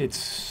again?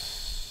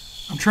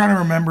 It's I'm trying to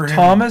remember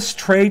him.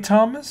 Trey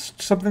Thomas,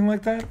 something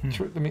like that.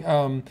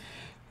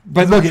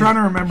 But look, I'm trying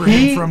to remember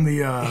him from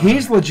the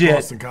he's legit.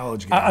 Boston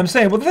College game. I'm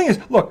saying, well, the thing is,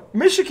 look,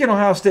 Michigan,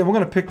 Ohio State. We're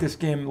going to pick this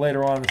game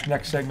later on in this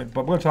next segment,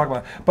 but we're going to talk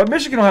about it. But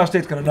Michigan, Ohio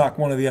State's going to knock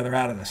one or the other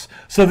out of this.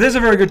 So there's a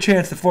very good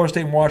chance that Florida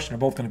State and Washington are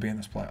both going to be in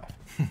this playoff.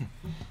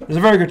 There's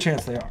a very good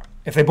chance they are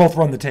if they both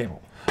run the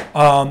table.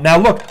 Now,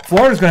 look,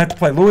 Florida's going to have to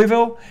play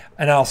Louisville,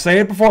 and I'll say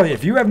it before you.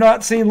 If you have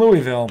not seen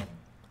Louisville,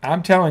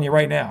 I'm telling you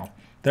right now,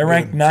 they're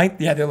ranked 9th.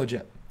 Yeah, they're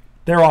legit.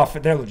 They're off.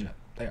 They're legit.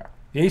 They are.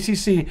 The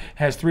ACC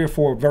has 3 or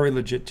 4 very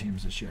legit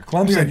teams this year. We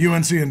Clemson, had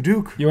UNC and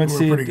Duke. who were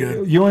pretty good.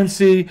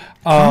 UNC.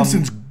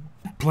 Clemson's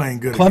playing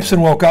good. Clemson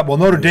again. woke up. Well,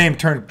 Notre Dame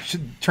turned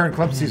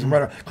Clemson season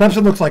right around.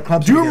 Clemson looks like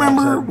Clemson. Do you again,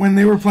 remember so- when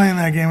they were playing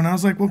that game? And I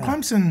was like, well,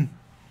 Clemson,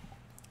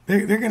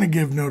 They're going to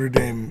give Notre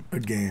Dame a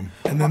game,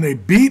 and then they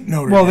beat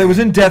Notre Dame. Well, it was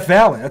in Death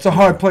Valley. That's a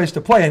hard place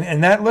to play,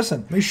 and that,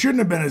 listen. They shouldn't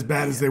have been as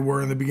bad as they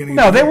were in the beginning.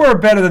 No, of the they year. were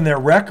better than their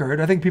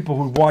record. I think people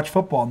who watch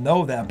football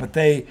know that, but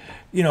they,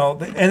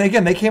 and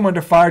again, they came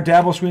under fire.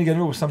 Dabo Swinney got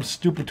into it with some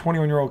stupid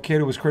 21-year-old kid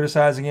who was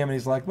criticizing him, and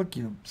he's like, look,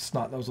 you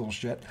snot-nosed little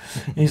shit.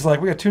 And he's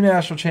like, we got 2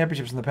 national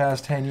championships in the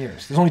past 10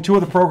 years. There's only 2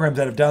 other programs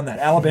that have done that,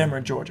 Alabama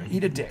and Georgia.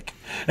 Eat a dick.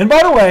 And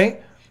by the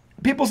way,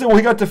 people say, well,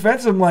 he got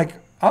defensive. I'm like,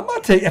 I'm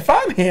not taking, if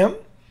I'm him,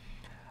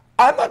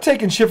 I'm not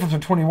taking shit from some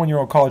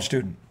 21-year-old college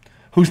student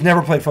who's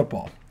never played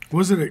football.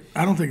 Was it?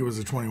 I don't think it was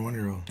a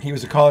 21-year-old. He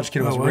was a college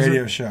kid. It was a was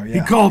radio it? show.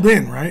 Yeah. He called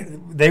in, right?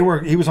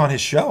 He was on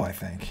his show, I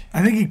think.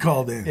 I think he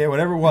called in. Yeah,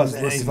 whatever it was. He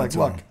And he's listening like, to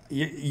look,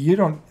 him. you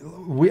don't.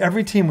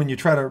 Every team, when you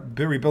try to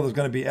rebuild, is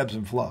going to be ebbs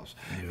and flows.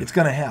 Yeah. It's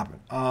going to happen.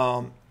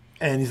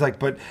 And he's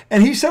like,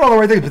 and he said all the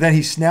right things, but then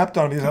he snapped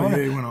on him. He's like,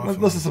 he went off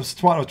listen to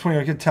some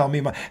 20-year-old kid tell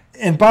me.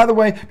 And by the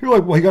way, people are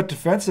like, well, he got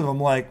defensive. I'm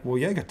like, well,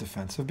 yeah, he got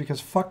defensive because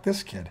fuck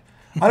this kid.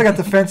 I got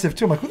defensive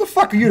too. I'm like, who the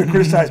fuck are you to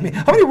criticize me?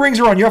 How many rings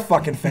are on your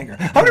fucking finger?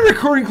 How many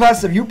recruiting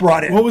classes have you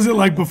brought in? What was it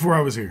like before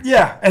I was here?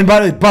 Yeah, and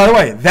by the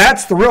way,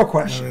 that's the real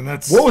question. I mean,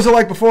 what was it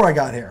like before I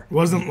got here?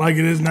 Wasn't like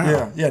it is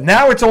now. Yeah.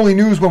 Now it's only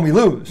news when we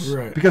lose,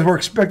 right? Because we're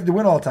expected to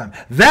win all the time.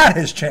 That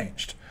has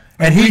changed.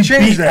 And he we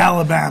changed beat that.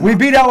 Alabama. We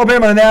beat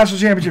Alabama in the national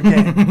championship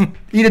game.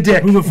 Eat a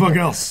dick. Who the fuck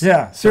else?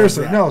 Yeah,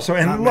 seriously. Right. No. So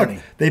and Not look,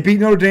 many. they beat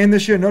Notre Dame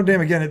this year. Notre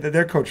Dame again.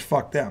 Their coach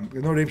fucked them.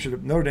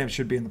 Notre Dame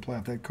should be in the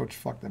playoff. That coach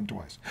fucked them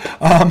twice.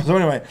 So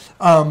anyway,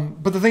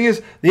 but the thing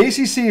is, the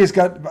ACC has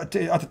got at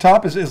the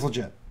top is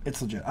legit.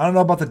 It's legit. I don't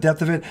know about the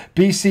depth of it.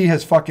 BC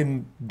has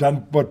fucking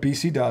done what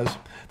BC does.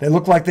 They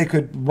look like they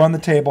could run the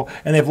table,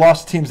 and they've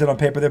lost teams that on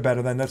paper they're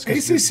better than. That's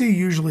ACC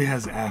usually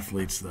has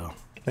athletes though.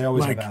 They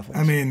always have athletes.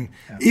 I mean,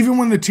 even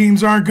when the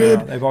teams aren't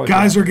good,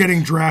 guys are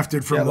getting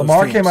drafted from those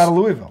Lamar teams. came out of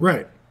Louisville.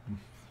 Right.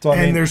 So,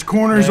 and there's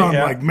corners on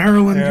like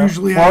Maryland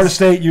usually Florida has.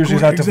 State usually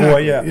is not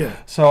exactly, yeah.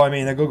 So I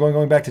mean, they're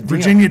going back to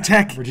Virginia Dion.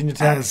 Tech. Virginia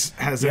Tech has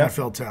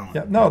NFL talent.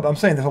 Yeah, no, I'm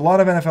saying there's a lot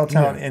of NFL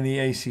talent in the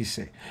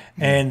ACC,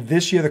 and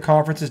this year the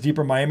conference is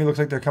deeper. Miami looks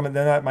like they're coming.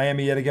 They're not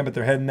Miami yet again, but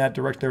they're heading that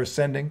direction. They're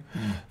ascending.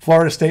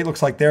 Florida State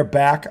looks like they're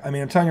back. I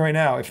mean, I'm telling you right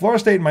now, if Florida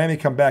State and Miami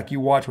come back, you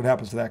watch what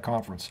happens to that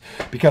conference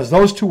because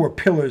those two were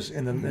pillars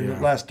in the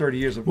last 30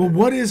 years of. Well,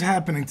 what is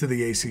happening to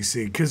the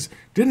ACC? Because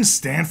didn't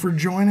Stanford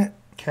join it?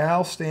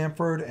 Cal,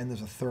 Stanford, and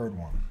there's a third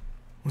one.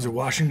 Was it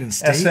Washington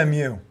State?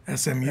 SMU.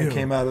 SMU. It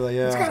came out of the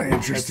It's kind of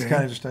interesting. It's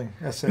kind of interesting.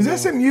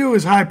 Because SMU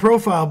is high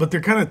profile, but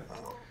they're kind of.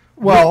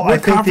 Well, what I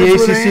think the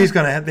conference were ACC they is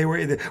going to have. They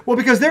were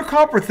because their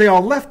conference. They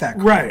all left that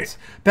conference.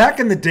 Right. Back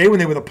in the day when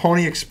they were the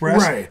Pony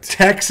Express, Right.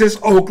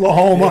 Texas,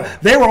 Oklahoma, Yeah.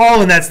 they were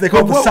all in that. They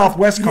called it the What-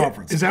 Southwest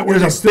Conference. Is that where It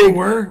they was a still big-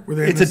 were? Were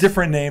they in It's a this-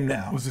 different name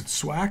now. Was it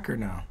SWAC or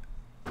no?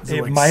 Is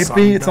It like might Sun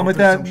be. It's Belt something like or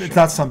that. some It's shit?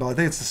 not Sunbelt. I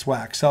think it's the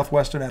SWAC,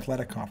 Southwestern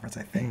Athletic Conference.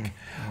 I think.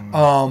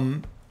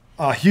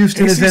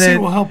 Houston is in ACC it.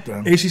 will help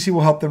them. ACC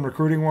will help them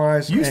recruiting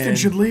wise. Houston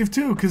should leave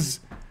too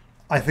because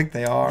I think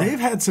they are. they've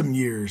had some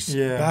years,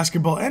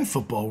 basketball and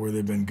football, where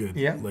they've been good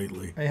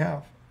lately. They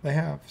have. They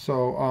have.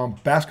 So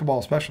basketball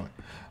especially.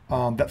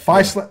 That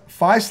Phi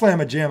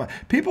Slamma Jamma.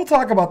 People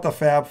talk about the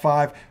Fab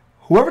Five.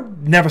 Whoever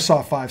never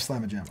saw Phi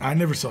Slamma Jamma. I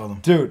never saw them.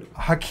 Dude,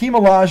 Hakeem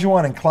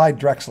Olajuwon and Clyde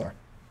Drexler.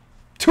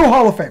 2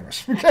 Hall of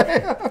Famers. Okay?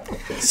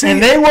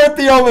 And they weren't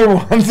the only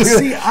ones.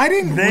 See, I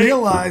didn't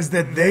realize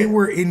that they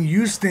were in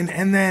Houston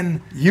and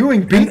then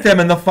Ewing beat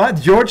them in the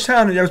final.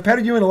 Georgetown, it was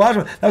Patrick Ewing and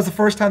Olajuwon. That was the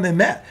first time they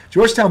met.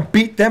 Georgetown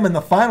beat them in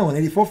the final in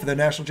 '84 for their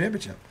national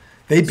championship.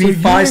 They beat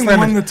Phi Ewing Slamma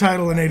won the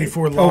title in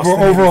 '84. Lost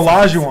over in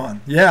 85. Olajuwon.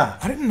 Yeah.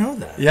 I didn't know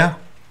that. Yeah.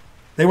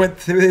 They went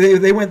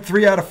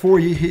 3 out of 4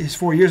 his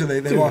 4 years, and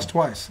they lost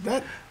twice.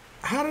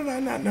 How did I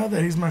not know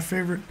that? He's my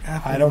favorite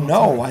athlete. I don't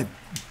know.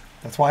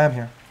 That's why I'm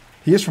here.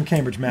 He is from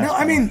Cambridge, Mass. No,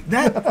 I mean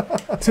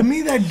that. To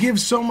me, that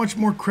gives so much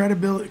more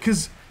credibility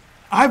because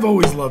I've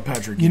always loved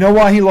Patrick. You know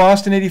why he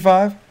lost in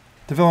 '85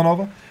 to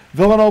Villanova?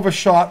 Villanova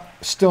shot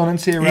still an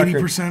NCAA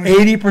record 80%?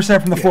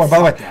 80% from the floor. By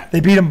the way, they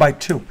beat him by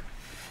 2.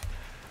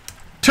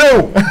 2.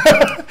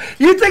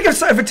 You'd think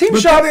if a team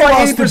But shot then they by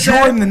lost to 80%.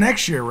 Jordan the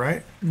next year,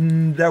 right?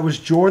 That was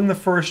Jordan the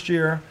first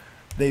year.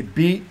 They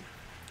beat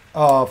Phi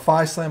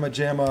Slamma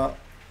Jamma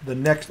the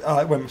next.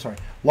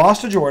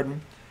 Lost to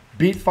Jordan,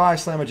 beat Phi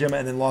Slamma Jamma,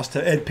 and then lost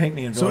to Ed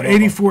Pinckney in So Villanova.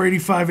 84,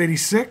 85,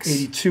 86?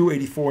 82,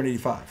 84, and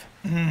 85.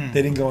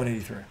 They didn't go in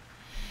 83.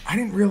 I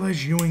didn't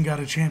realize Ewing got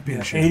a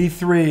championship.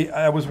 83,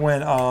 that was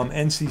when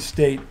NC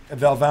State,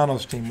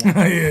 Valvano's team won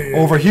Yeah.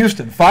 over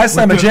Houston. Phi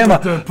Slamma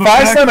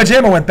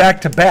Jamma went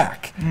back to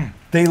back.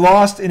 They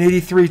lost in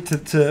 83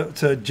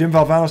 to Jim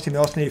Valvano's team. They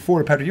lost in 84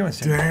 to Patrick Ewing's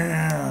team.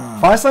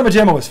 Damn. Phi Slamma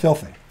Jamma was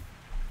filthy.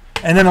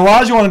 And then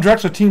Olajuwon and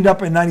Drexler teamed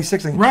up in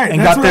 '96 and Right, got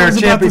that's what I their was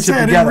about to championship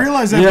say. I together. didn't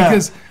realize that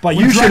because but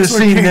when you should have Drexler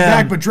seen came them.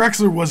 back, but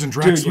Drexler wasn't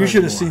Drexler Dude, you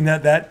should have anymore.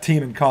 seen that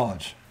team in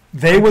college.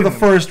 They were the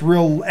first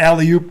real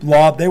alley-oop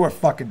lob. They were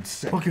fucking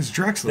sick. Well, because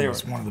Drexler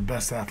was one of the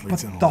best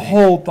athletes in the The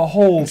league.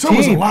 whole So team.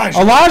 was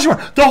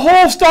Elijah. The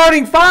whole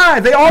starting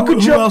five. They all could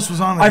Who jump. else was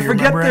on there? I Do you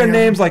forget remember their any of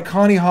names, them? like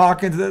Connie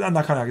Hawkins.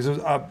 Not Connie Hawkins.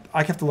 It was,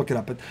 I have to look it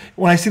up. But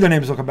when I see their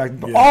names, I'll come back.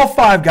 But all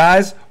five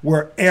guys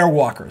were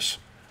airwalkers.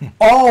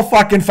 All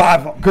fucking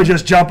five of them could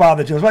just jump out of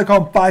the gym. That's why I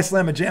call them Phi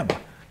Slamma Jam.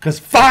 Because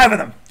five of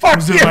them. Fuck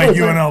Was you. it like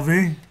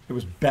UNLV? It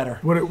was better.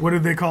 What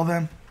did they call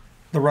them?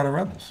 The Running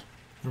Rebels.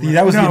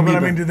 That was the No, amoeba.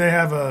 but I mean, did they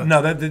have a... No,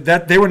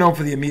 that they were known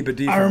for the amoeba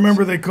defense. I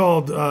remember they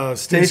called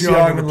Stacey Stacey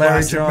Augman, Augman, Larry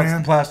Plastic Johnson,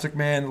 Man. Plastic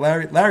Man,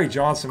 Larry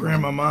Johnson.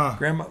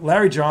 Grandmama.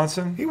 Larry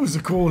Johnson. He was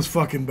the coolest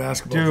fucking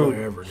basketball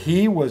player ever. Dude,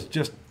 he was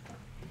just,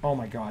 oh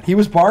my God. He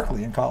was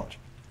Barkley in college.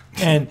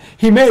 And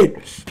he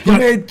made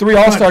 3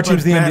 All-Star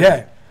teams in the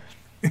NBA.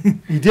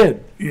 He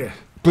did. Yeah.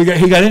 But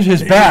he got into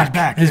his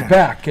back. His yeah.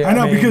 back. I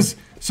know, because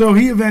so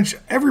he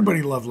eventually,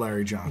 everybody loved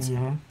Larry Johnson.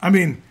 Mm-hmm. I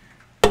mean,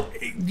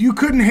 you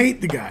couldn't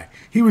hate the guy.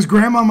 He was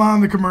Grandmama on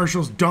the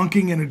commercials,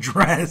 dunking in a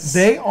dress.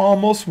 They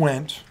almost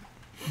went,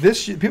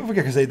 this year, people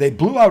forget, because they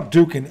blew out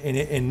Duke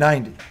in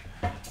 90.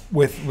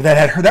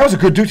 That was a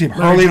good Duke team.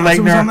 Larry Hurley,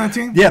 Johnson was Laettner. on that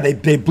team? Yeah,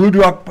 they blew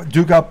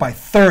Duke up by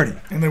 30.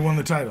 And they won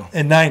the title.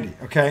 In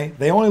 90, okay?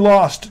 They only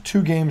lost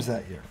 2 games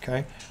that year,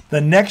 okay?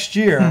 The next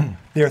year,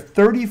 they're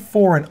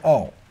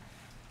 34-0.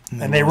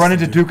 And they run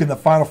into Duke in the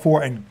Final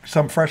Four, and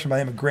some freshman by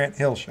the name of Grant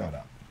Hill showed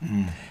up.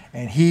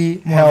 And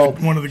he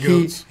held one of the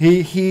goats.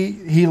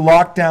 He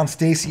locked down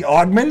Stacey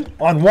Augman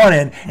on one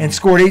end and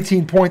scored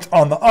 18 points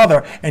on the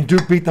other, and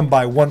Duke beat them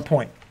by 1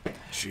 point.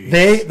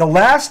 Jeez. The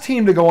last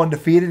team to go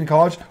undefeated in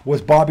college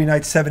was Bobby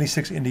Knight's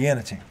 76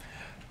 Indiana team.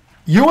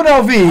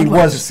 UNLV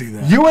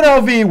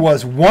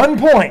was 1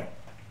 point,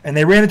 and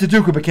they ran into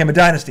Duke, who became a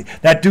dynasty.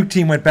 That Duke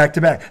team went back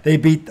to back. They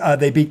beat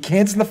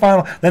Kansas in the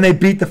final. Then they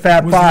beat the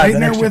Fab Five.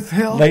 Was Laettner with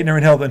Hill? Laettner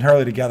and Hill and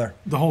Hurley together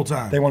The whole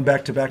time. They won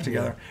back to back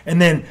together. And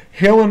then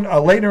Hill and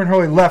Laettner and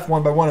Hurley left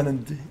one by one,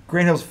 and then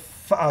Grant Hill's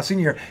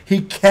senior year, he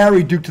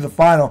carried Duke to the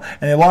final,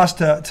 and they lost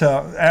to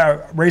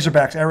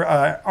Razorbacks,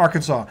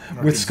 Arkansas,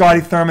 with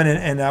Scotty Thurman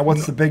and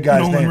what's the big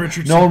guy's name?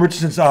 Nolan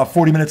Richardson's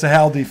 40 Minutes of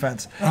Hell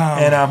defense.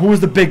 And who was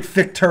the big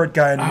thick turret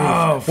guy in the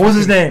movie? What was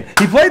his name?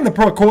 He played in the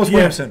pro. Corliss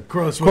Williamson.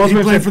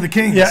 He played for the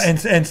Kings. Yeah, and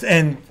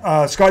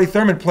Scotty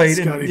Thurman played.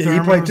 He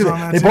played too.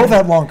 They team. both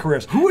had long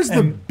careers. Who was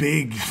the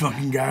big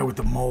fucking guy with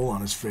the mole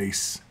on his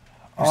face?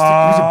 He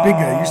was a big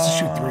guy. He used to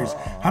shoot threes.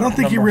 I don't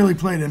think he really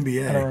played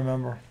NBA. I don't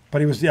remember. But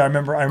he was, I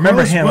remember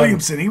him.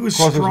 Williamson, he was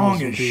strong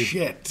as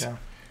shit.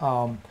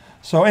 Yeah.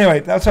 So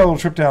anyway, that's our little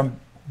trip down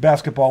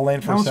basketball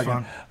lane for a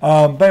second.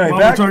 But anyway,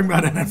 we're talking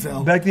about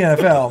NFL. Back to the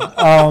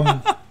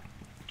NFL.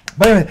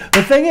 But anyway,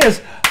 the thing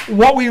is,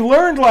 what we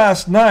learned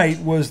last night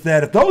was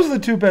that if those are the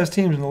 2 best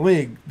teams in the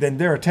league, then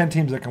there are 10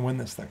 teams that can win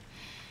this thing.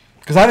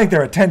 Because I think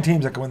there are 10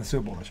 teams that can win the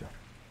Super Bowl this year.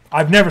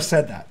 I've never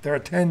said that. There are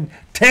 10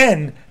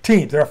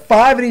 teams. There are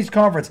 5 in each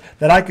conference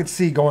that I could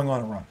see going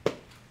on a run.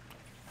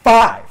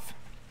 5.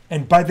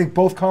 And I think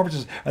both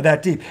conferences are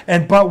that deep.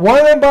 But one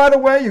of them, by the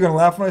way, you're going to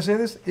laugh when I say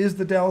this, is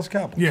the Dallas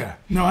Cowboys. Yeah.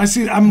 No, I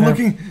see. I'm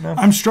looking. No.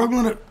 I'm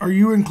struggling. Are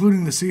you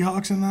including the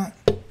Seahawks in that?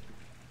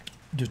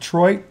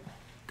 Detroit.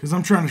 Because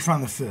I'm trying to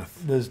find the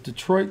 5th. There's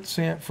Detroit,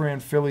 San Fran,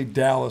 Philly,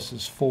 Dallas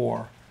is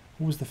 4.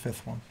 Who was the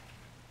 5th one?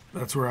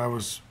 That's where I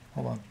was.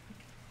 Hold on.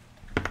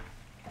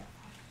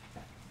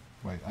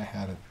 Wait, I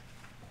had it.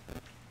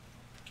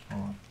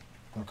 Hold on.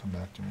 They'll come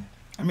back to me.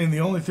 I mean,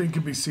 the only thing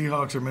could be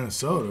Seahawks or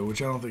Minnesota,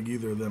 which I don't think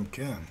either of them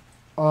can.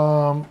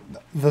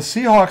 The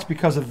Seahawks,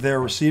 because of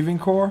their receiving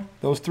core,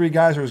 those 3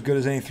 guys are as good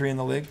as any 3 in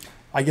the league.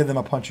 I give them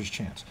a puncher's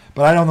chance.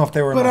 But I don't know if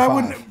they were in the 5. But I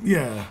wouldn't.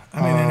 Yeah.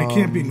 I mean, and it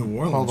can't be New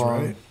Orleans,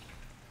 right?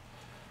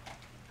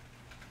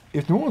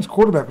 If New Orleans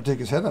quarterback would take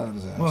his head out of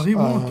his ass. Well, he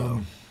won't,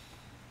 though.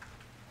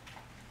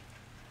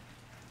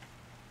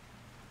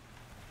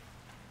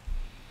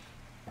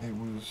 It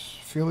was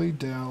Philly,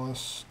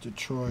 Dallas,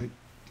 Detroit.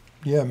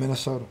 Yeah,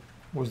 Minnesota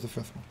was the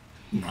 5th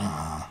one.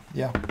 Nah.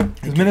 Yeah.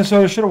 Because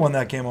Minnesota should have won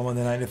that game on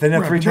Monday night. If they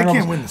didn't have 3 turnovers. They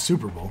can't win the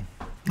Super Bowl.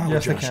 Not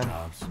yes, with they Josh can.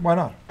 Dobbs. Why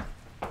not?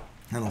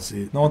 I don't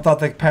see it. No one thought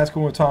they Pats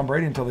could win with Tom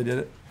Brady until they did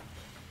it.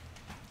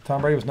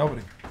 Tom Brady was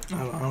nobody.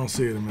 I don't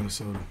see it in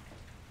Minnesota.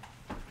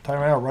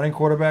 Talking about a running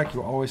quarterback,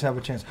 you always have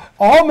a chance.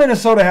 All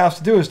Minnesota has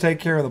to do is take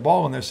care of the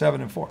ball when they're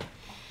 7-4.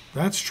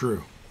 That's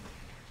true.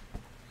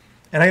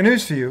 And I got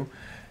news for you.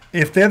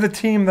 If they're the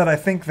team that I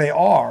think they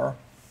are,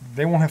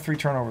 they won't have 3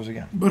 turnovers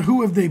again. But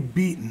who have they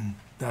beaten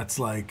that's,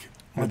 like,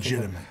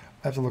 legitimate?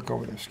 I have to look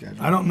over their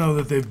schedule. I don't know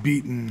that they've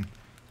beaten,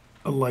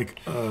 a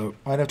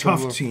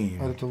tough team.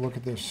 I'd have to look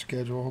at their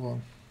schedule. Hold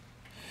on.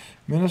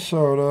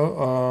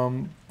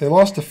 Minnesota, they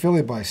lost to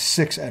Philly by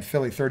 6 at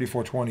Philly,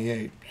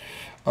 34-28.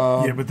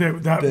 Yeah, but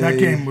that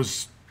game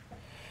was...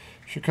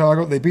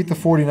 Chicago, they beat the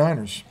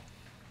 49ers.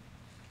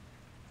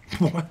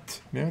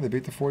 What? Yeah, they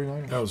beat the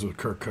 49ers. That was with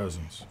Kirk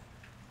Cousins.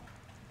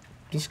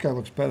 This guy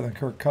looks better than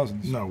Kirk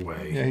Cousins. No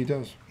way. Yeah, he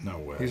does. No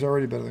way. He's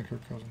already better than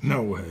Kirk Cousins.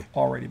 No way.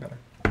 Already better.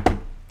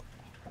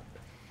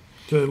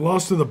 So they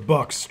lost to the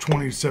Bucks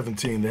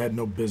 2017. They had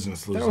no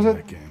business losing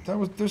that game.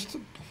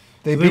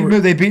 They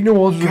beat New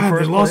Orleans in God,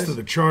 first they lost place.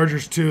 to the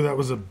Chargers too. That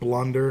was a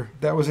blunder.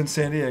 That was in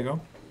San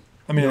Diego.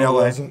 I mean, No, in it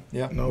LA. wasn't.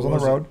 Yeah, No, it was it on the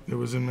wasn't. road. It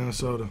was in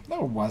Minnesota.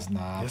 No, it was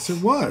not. Yes,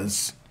 it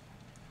was.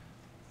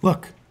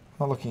 Look, I'm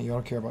not looking at you. I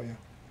don't care about you.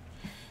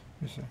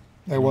 You see.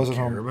 It was at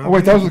care home. about Oh, wait,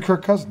 me? that was with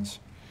Kirk Cousins.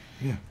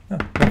 yeah, No,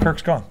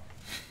 Kirk's gone.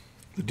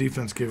 the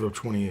defense gave up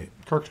 28.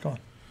 Kirk's gone.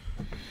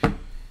 They They're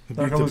beat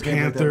gonna the lose games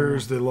like that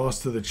Panthers. They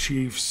lost to the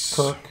Chiefs.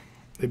 Kirk.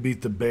 They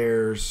beat the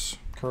Bears.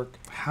 Kirk.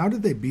 How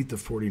did they beat the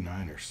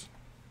 49ers?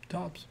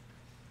 Dobbs.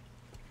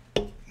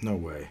 No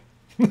way.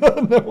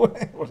 No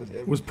way. Was it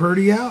him? Was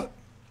Purdy out?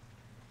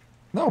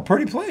 No,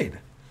 Purdy played.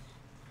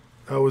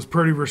 Oh, it was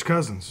Purdy versus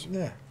Cousins.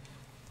 Yeah.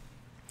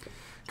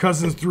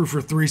 Cousins threw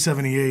for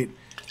 378,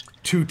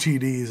 2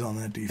 TDs on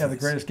that defense. Yeah, the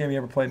greatest game he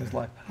ever played in his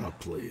life. Oh,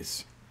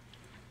 please.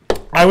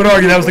 I would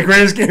argue that was the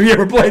greatest game he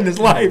ever played in his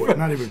life.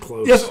 Not even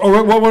close. Yes,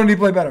 or what one did he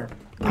play better?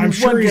 I'm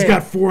sure One he's game.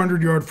 got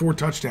 400-yard,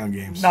 4-touchdown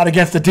games. Not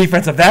against a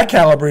defense of that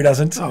caliber, he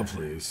doesn't. Oh,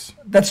 please.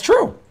 That's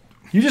true.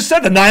 You just said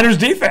the Niners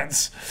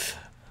defense.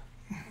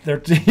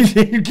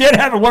 You can't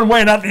have it one way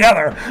and not the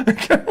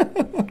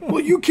other. Well,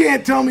 you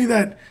can't tell me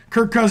that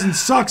Kirk Cousins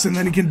sucks and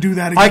then he can do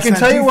that against I can that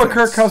tell you what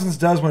defense. Kirk Cousins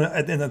does when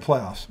in the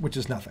playoffs, which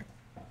is nothing.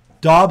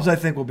 Dobbs, I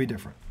think, will be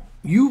different.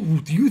 You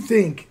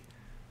think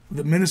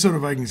the Minnesota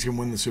Vikings can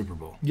win the Super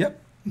Bowl? Yep.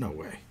 No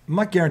way. I'm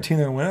not guaranteeing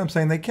they're going to win. I'm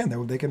saying they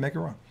can. They can make a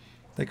run.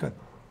 They could.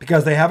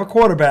 Because they have a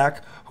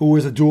quarterback who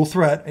is a dual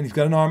threat, and he's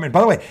got an arm. And by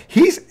the way,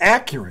 he's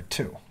accurate,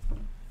 too.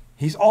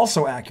 He's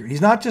also accurate.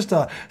 He's not just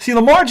a... See,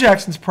 Lamar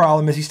Jackson's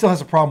problem is he still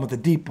has a problem with the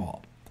deep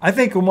ball. I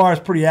think Lamar is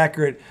pretty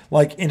accurate,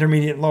 like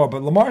intermediate and lower,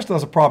 but Lamar still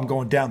has a problem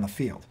going down the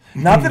field.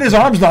 Not that his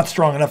arm's not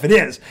strong enough, it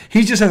is.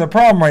 He just has a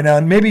problem right now,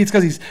 and maybe it's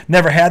because he's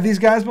never had these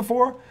guys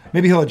before.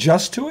 Maybe he'll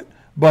adjust to it,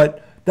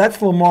 but that's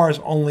Lamar's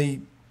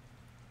only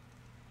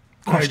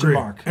question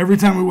mark. Every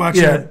time we watch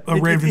a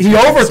Ravens he game,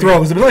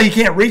 overthrows him. He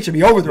can't reach him.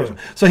 He overthrows him.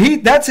 So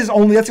that's the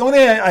only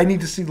thing I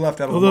need to see left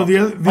out of Although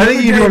Lamar. the I other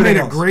think he day can do made everything a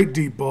else. great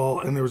deep ball,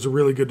 and there was a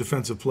really good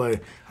defensive play.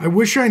 I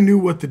wish I knew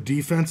what the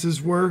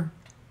defenses were.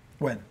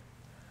 When?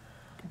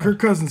 Kirk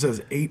Cousins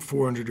has 8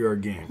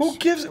 400-yard games. Who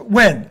gives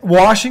when?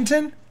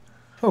 Washington?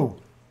 Who?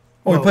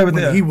 Oh, he played with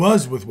when he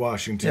was with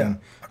Washington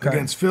Yeah, okay.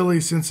 against Philly,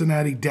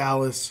 Cincinnati,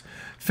 Dallas.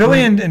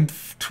 Philly and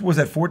was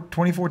that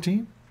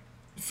 2014?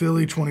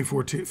 Philly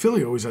 2014.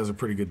 Philly always has a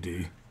pretty good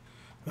D.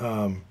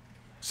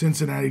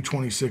 Cincinnati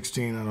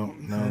 2016. I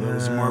don't know. That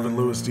was Marvin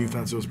Lewis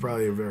defense. It was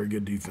probably a very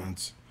good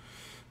defense.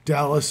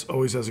 Dallas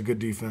always has a good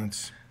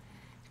defense.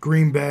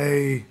 Green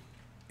Bay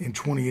in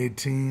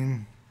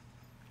 2018.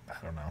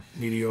 I don't know.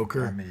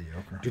 Mediocre.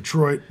 Mediocre.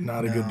 Detroit,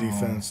 not a good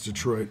defense.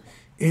 Detroit.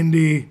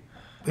 Indy,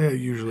 they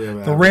usually have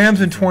The average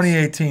Rams in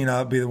defense. 2018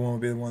 would be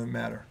the one that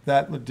matter.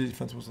 That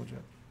defense was legit.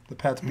 The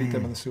Pats beat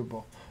them in the Super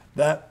Bowl.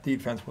 That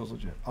defense was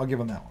legit. I'll give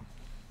them that one.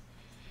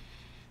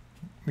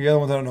 The other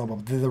ones I don't know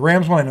about. The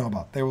Rams one I know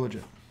about. They were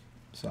legit.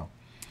 So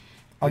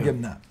I'll give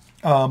him that.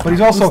 But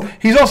he's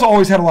also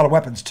always had a lot of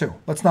weapons too.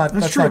 Let's not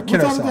kid true. Without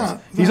a ourselves.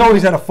 doubt. He's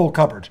always had a full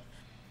cupboard.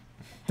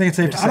 I think it's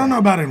safe to say. I don't know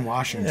about in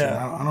Washington.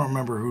 Yeah. I don't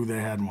remember who they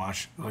had in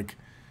Washington. Like,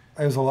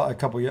 It was a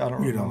couple years. I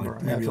don't remember.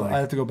 like maybe I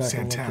have to go back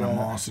and Santana look at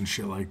that. Moss and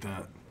shit like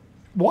that.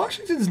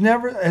 Washington's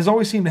has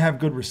always seemed to have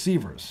good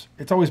receivers.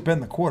 It's always been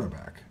the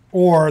quarterback,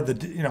 or the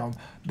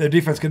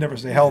defense could never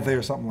stay healthy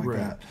or something like Right.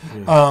 that.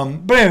 Yeah.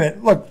 But anyway,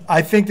 look,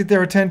 I think that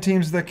there are 10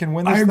 teams that can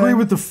win this I agree thing.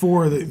 with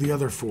the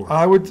other four.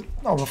 I would.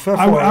 No, the fifth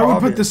I one, would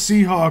put the obvious.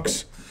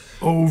 Seahawks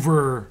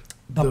over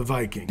the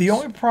Vikings. The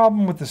only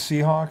problem with the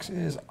Seahawks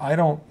is I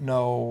don't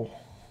know.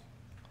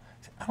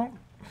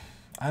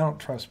 I don't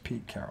trust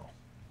Pete Carroll.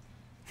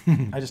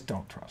 I just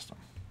don't trust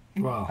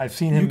him. Wow. I've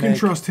seen him You can make-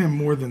 trust him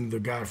more than the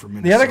guy from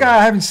Minnesota. The other guy,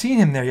 I haven't seen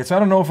him there yet, so I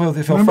don't know if he'll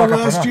Remember fuck up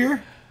or last not.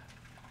 year?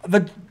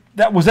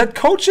 Was that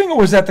coaching or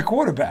was that the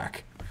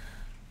quarterback?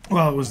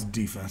 Well, it was the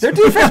defense. Their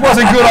defense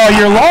wasn't good all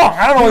year long.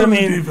 I don't know what I It was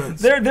mean.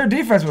 defense. Their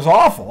defense was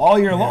awful all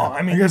year long.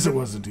 I mean, I guess it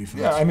was the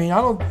defense. yeah. I mean,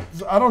 I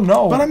don't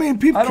know. But I mean,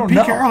 Pete I don't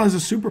know. Carroll has a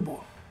Super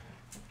Bowl.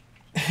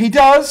 He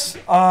does.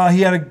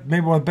 He had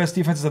maybe one of the best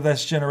defenses of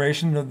this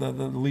generation, the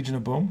Legion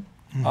of Boom.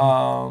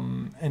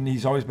 And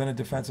he's always been a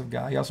defensive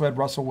guy. He also had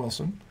Russell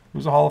Wilson,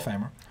 who's a Hall of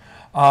Famer,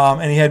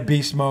 and he had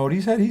beast mode.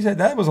 He's had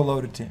that was a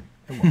loaded team.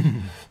 It was.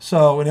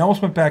 So, and he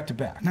almost went back to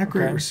back. Not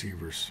great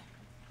receivers.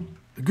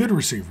 Good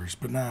receivers,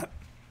 but not.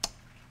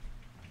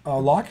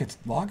 Lockett's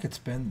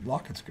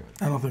good.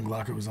 I don't think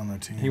Lockett was on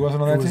that team. He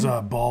wasn't on that It was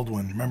team?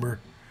 Baldwin. Remember?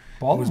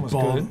 Baldwin was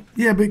good.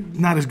 Yeah, but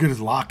not as good as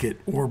Lockett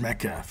or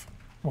Metcalf.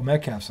 Well,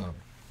 Metcalf's up.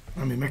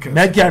 I mean,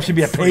 Metcalf should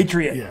be a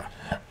Patriot. Yeah.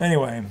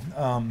 Anyway,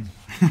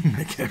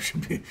 Metcalf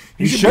should be.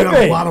 He should should be on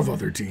be. a lot of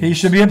other teams. he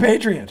should be a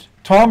Patriot.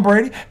 Tom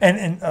Brady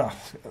and I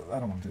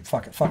don't want to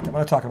fuck it. I'm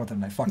not talking about that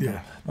night. Fuck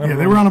Yeah. that. Yeah,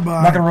 they were on a bye.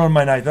 I'm not gonna ruin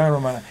my night. They're not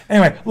gonna ruin my night.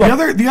 Anyway,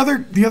 look.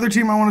 The other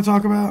team I want to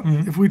talk about,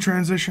 Mm-hmm. if we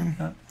transition,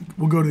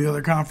 we'll go to the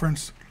other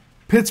conference.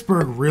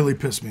 Pittsburgh really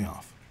pissed me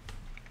off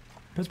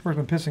Pittsburgh's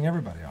been pissing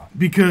everybody off.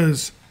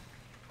 because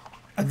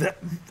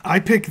I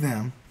picked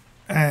them,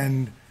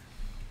 and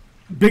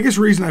biggest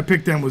reason I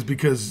picked them was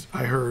because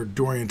I heard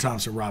Dorian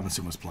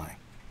Thompson-Robinson was playing.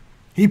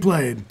 He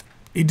played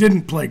He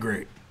didn't play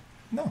great.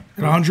 No.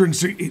 At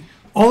 160,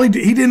 all he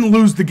didn't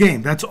lose the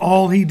game. That's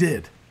all he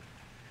did.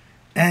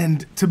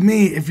 And to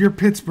me, if you're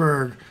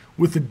Pittsburgh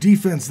with a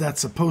defense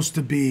that's supposed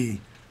to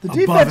be The above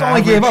defense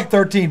only gave average- up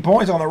 13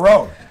 points on the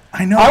road.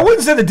 I know. I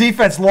wouldn't say the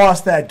defense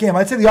lost that game.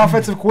 I'd say the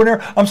offensive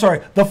coordinator,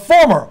 the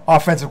former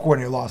offensive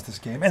coordinator lost this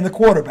game, and the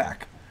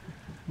quarterback.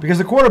 Because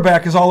the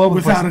quarterback is all over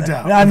the place. Without a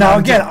doubt. Now, Without a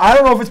again, doubt. I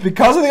don't know if it's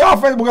because of the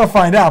offense. We're going to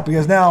find out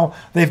because now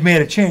they've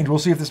made a change. We'll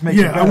see if this makes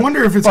it Yeah, better. I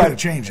wonder if it's But going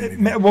to change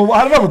anything. Well,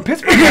 I don't know, but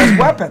Pittsburgh has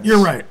weapons.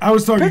 You're right. I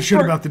was talking shit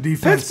about the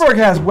defense. Pittsburgh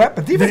has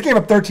weapons. Defense They- gave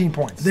up 13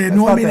 points. They That's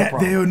annoyed not me. their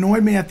problem. They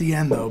annoyed me at the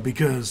end though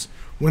because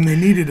when they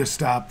needed a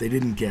stop, they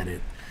didn't get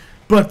it.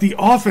 But the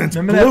offense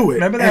blew it.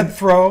 Remember and that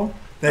throw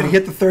that he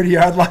hit the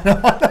 30-yard line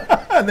on?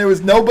 And there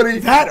was nobody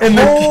that in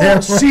the whole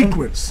camera.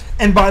 sequence.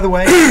 And by the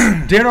way,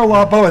 Dan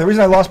Orlovsky, by the way, the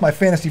reason I lost my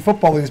fantasy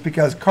football league is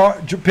because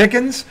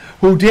Pickens,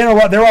 who Dan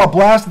Orlovsky, they're all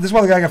blasted. This is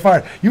why the guy got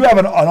fired. You have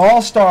an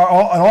all-star,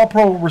 an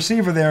all-pro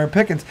receiver there in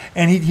Pickens,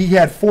 and he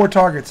had 4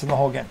 targets in the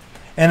whole game.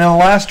 And in the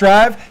last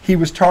drive, he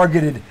was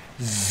targeted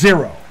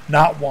 0,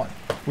 not 1,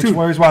 which is Dude,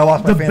 why I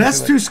lost my the fantasy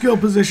best league. 2 skill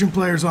position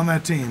players on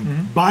that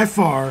team, by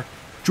far,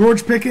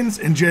 George Pickens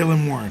and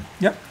Jalen Warren.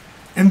 Yep.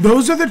 And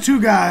those are the 2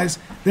 guys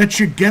that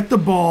should get the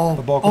ball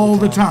bulk of all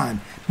the the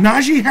time.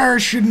 Najee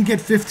Harris shouldn't get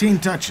 15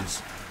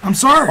 touches. I'm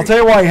sorry. I'll tell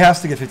you why he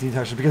has to get 15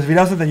 touches, because if he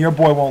doesn't, then your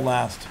boy won't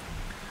last.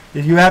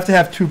 You have to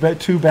have two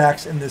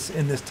backs in this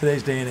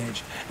today's day and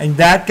age, and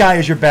that guy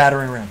is your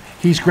battering ram.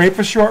 He's great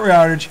for short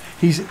yardage.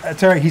 He's got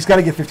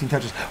to get 15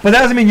 touches, but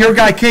that doesn't mean your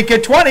guy can't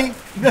get 20.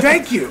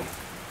 Thank you.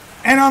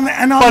 And on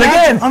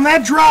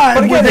that drive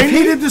But again, where they if he-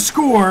 needed to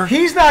score,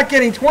 He's not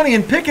getting 20,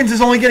 and Pickens is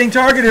only getting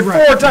targeted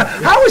Right. 4 times.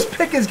 How is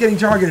Pickens getting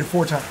targeted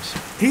 4 times?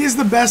 he is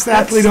the best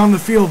athlete on the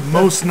field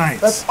most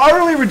nights. That's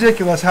utterly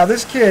ridiculous. How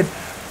this kid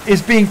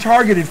is being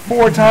targeted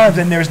 4 times,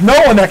 and there's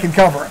no one that can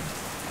cover him.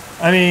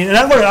 I mean,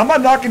 and look, I'm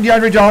not knocking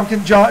DeAndre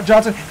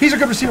Johnson. He's a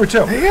good receiver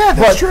too. Yeah, that's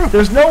but true.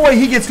 There's no way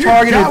he gets Dear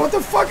targeted. God, what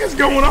the fuck is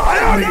going on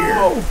out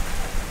here?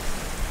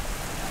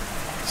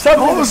 Something-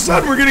 All of a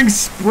sudden, we're getting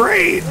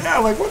sprayed. Yeah,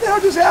 like what the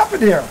hell just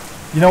happened here?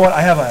 You know what?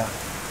 I have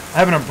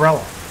an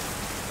umbrella.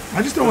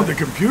 I just don't want the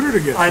computer to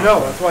get. I know.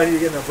 That's why I need to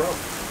get an umbrella.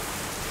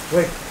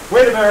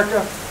 Wait,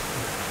 America.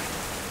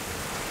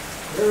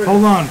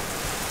 Hold on.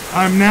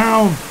 I'm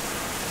now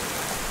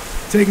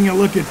taking a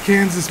look at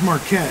Kansas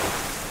Marquette.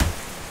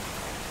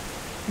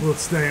 Will it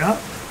stay up?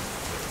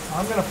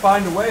 I'm gonna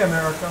find a way,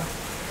 America.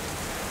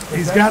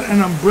 He's got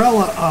an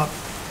umbrella up.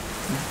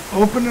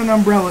 Open an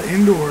umbrella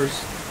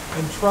indoors.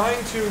 I'm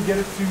trying to get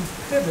it to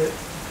pivot.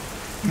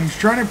 And he's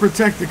trying to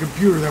protect the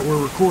computer that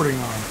we're recording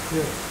on.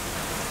 Yeah.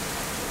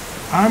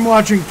 I'm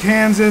watching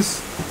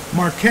Kansas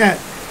Marquette.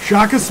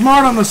 Shaka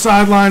Smart on the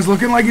sidelines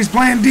looking like he's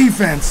playing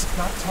defense.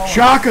 Not tall.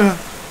 Shaka,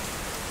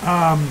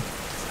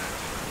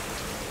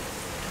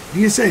 do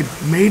you say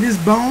made his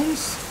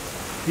bones?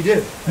 He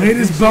did. Made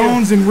his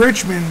bones in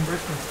Richmond,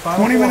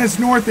 20 minutes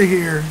north of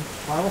here.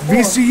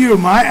 VCU,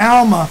 my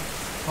Alma.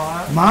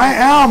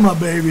 My Alma,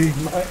 baby.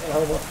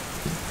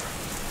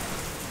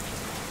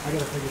 I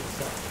gotta figure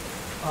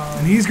this out.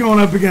 And he's going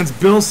up against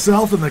Bill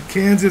Self and the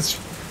Kansas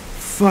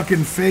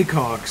fucking Fake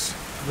Hawks.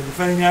 The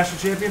defending national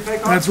champion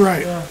fake. That's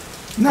right. Yeah.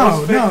 No,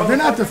 Those Fake no, Hawks they're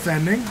not fucking-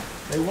 defending.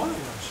 They won it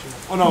last year.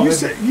 Oh no, You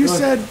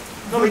said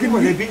no, they did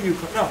win. They beat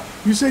UConn. No,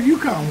 you said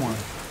UConn won.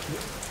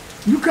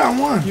 UConn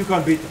won.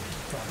 UConn beat them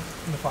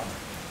in the final.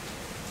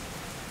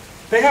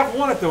 They have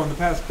won it though in the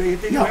past. They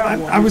No,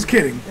 have won. I was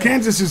kidding.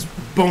 Kansas is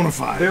bona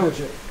fide They're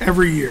legit.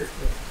 every year.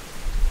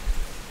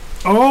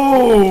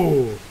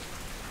 Oh,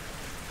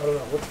 I don't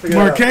know. Let's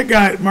figure it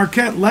out.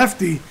 Marquette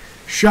lefty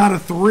shot a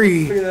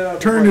Figure that 3,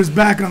 out turned before- his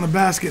back on the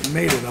basket and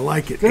made it. I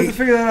like it. We have to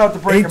figure that out at the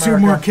break. 8-2 America.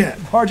 Marquette.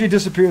 RG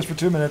disappears for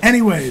 2 minutes.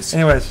 Anyways,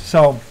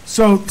 So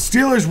so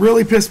Steelers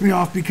really pissed me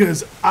off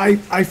because I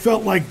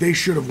felt like they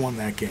should have won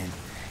that game.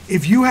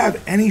 If you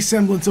have any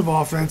semblance of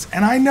offense,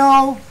 and I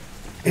know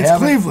it's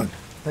haven't. Cleveland.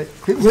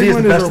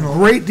 Cleveland Is a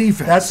great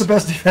defense. That's the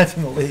best defense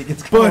in the league.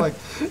 It's kind But of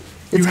like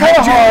You it's have kind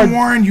of hard. Jalen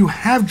Warren. You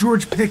have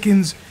George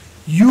Pickens.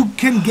 You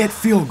can get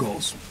field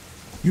goals.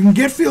 You can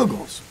get field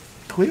goals.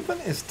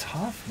 Cleveland is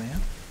tough,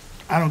 man.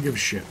 I don't give a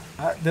shit.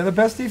 They're the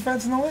best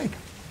defense in the league.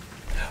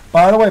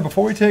 By the way,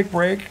 before we take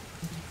break,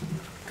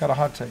 got a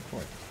hot take for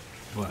you.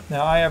 What?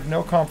 Now, I have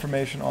no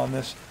confirmation on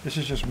this. This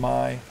is just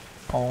my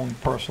own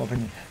personal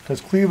opinion.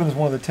 Because Cleveland is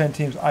one of the 10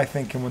 teams I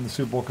think can win the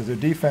Super Bowl because their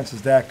defense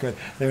is that good.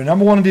 They're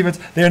number 1 in defense.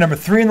 They're number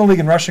 3 in the league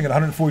in rushing at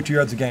 142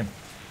 yards a game.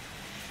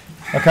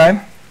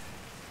 Okay?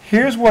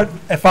 Here's what,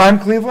 if I'm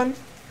Cleveland,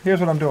 here's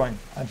what I'm doing.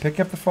 I'm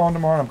picking up the phone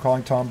tomorrow and I'm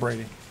calling Tom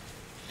Brady.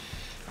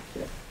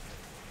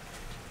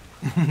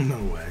 No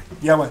way.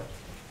 Yeah, what?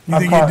 You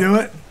think he'd do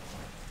it?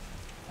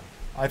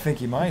 I think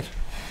he might.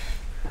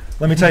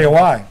 Let me tell you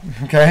why,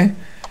 okay?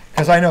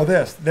 Because I know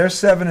this. They're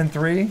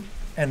 7-3,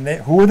 and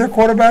who are their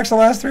quarterbacks the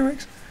last 3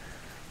 weeks?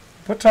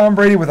 Put Tom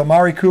Brady with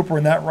Amari Cooper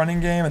in that running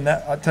game, and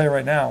that I'll tell you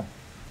right now.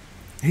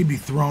 He'd be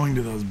throwing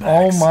to those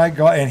backs. Oh my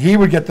God! And he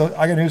would get the.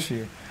 I got news for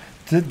you.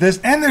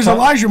 And there's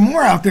Elijah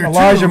Moore out there,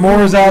 Elijah too.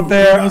 Moore is out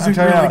there. Doesn't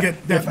really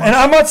get that much. And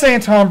I'm not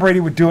saying Tom Brady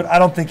would do it. I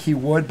don't think he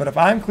would. But if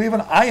I'm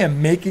Cleveland, I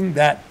am making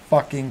that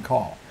fucking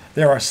call.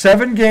 There are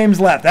 7 games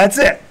left. That's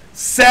it.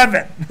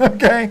 7.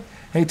 Okay?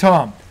 Hey,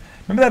 Tom,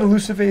 remember that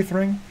elusive 8th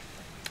ring?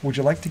 Would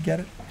you like to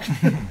get it?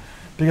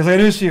 Because I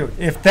do see you.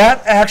 If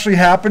that actually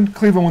happened,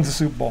 Cleveland wins the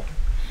Super Bowl.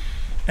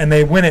 And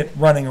they win it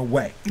running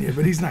away. Yeah,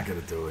 but he's not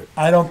going to do it.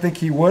 I don't think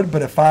he would,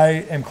 but if I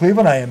am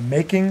Cleveland, I am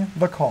making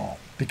the call.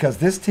 Because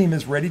this team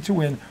is ready to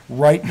win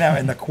right now,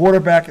 and the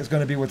quarterback is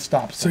going to be what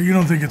stops them. So you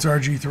don't think it's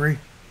RG3?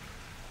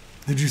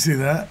 Did you see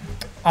that?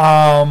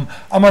 I'm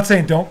not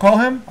saying don't call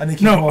him. I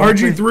think no.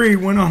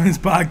 RG3 went on his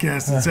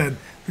podcast and said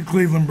the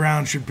Cleveland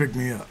Browns should pick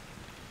me up.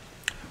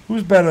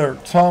 Who's better,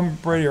 Tom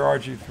Brady or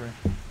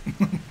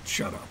RG3?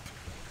 Shut up.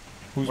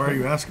 Why are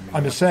you asking me?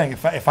 I'm just saying,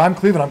 if I'm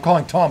Cleveland, I'm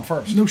calling Tom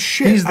first. No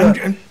shit.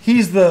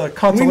 He's the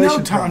consolation. We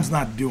know Tom's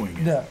not doing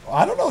it. No,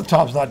 I don't know if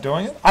Tom's not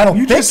doing it. I don't.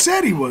 You just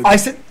said he was. I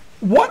said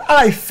what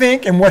I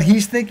think and what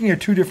he's thinking are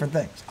 2 different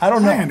things. I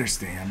don't know. I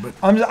understand,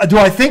 but do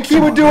I think he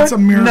would do it? That's a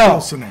miracle No.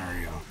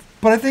 scenario.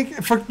 But I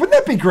think, wouldn't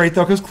that be great,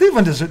 though? Because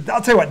Cleveland is,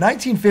 I'll tell you what,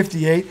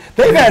 1958,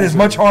 they've had as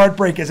much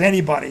heartbreak as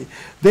anybody.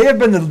 They have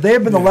been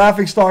the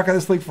laughing stock of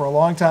this league for a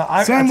long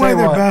time. Same way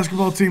their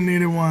basketball team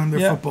needed one,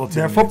 their football team.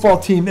 Their football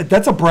team,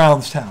 that's a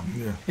Browns town.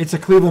 Yeah. It's a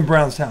Cleveland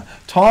Browns town.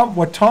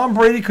 What Tom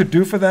Brady could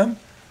do for them,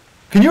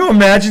 can you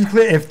imagine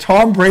if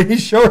Tom Brady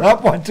showed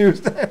up on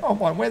Tuesday,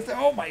 on Wednesday?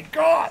 Oh, my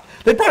God.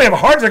 They'd probably have a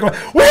heart attack going,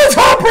 where's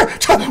Tom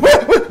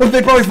Brady?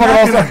 They'd probably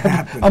find it all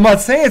happen. I'm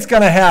not saying it's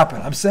going to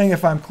happen. I'm saying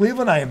if I'm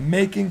Cleveland, I am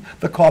making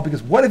the call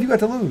because what have you got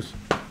to lose?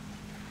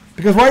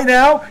 Because right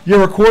now,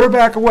 you're a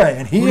quarterback away.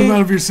 And what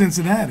about if you're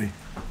Cincinnati?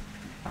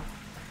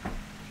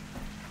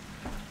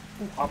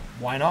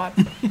 Why not?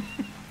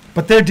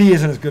 But their D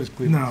isn't as good as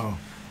Cleveland. No.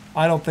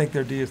 I don't think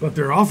their D is. But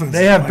their offense.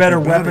 They have better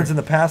weapons in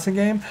the passing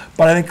game,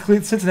 but I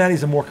think Cincinnati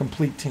is a more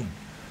complete team.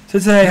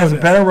 Cincinnati has a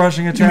better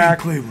rushing attack.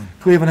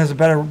 Cleveland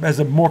has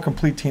a more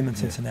complete team than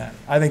Cincinnati.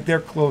 I think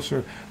they're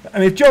closer. I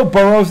mean, if Joe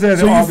Burrow's there,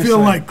 so you feel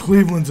like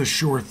Cleveland's a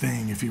sure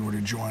thing if you were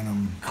to join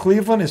them.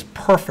 Cleveland is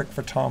perfect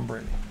for Tom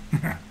Brady.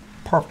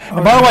 Perfect.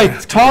 And by the way,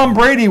 Tom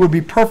Brady would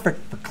be perfect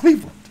for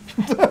Cleveland.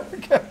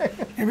 Okay.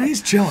 Yeah, but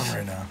he's chilling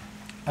right now.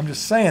 I'm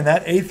just saying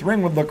that 8th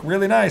ring would look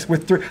really nice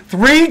with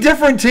 3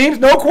 different teams.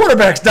 No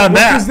quarterback's done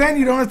that. Because then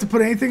you don't have to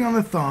put anything on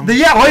the thumb.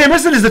 All you're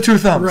missing is the 2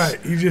 thumbs. Right.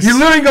 You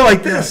literally go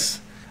like this.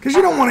 Because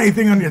you don't want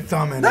anything on your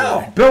thumb anyway.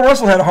 No. Bill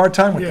Russell had a hard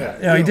time with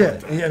that. Yeah, he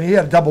did. He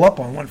had to double up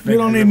on one finger. You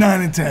don't need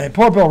 9 and 10. Hey,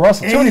 poor Bill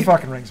Russell. 8. Too many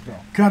fucking rings, Bill.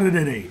 Cut it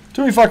at 8.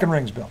 Too many fucking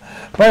rings, Bill.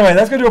 But anyway,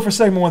 that's going to do it for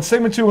segment 1.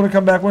 Segment 2, we're going to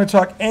come back. We're going to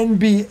talk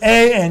NBA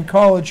and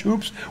college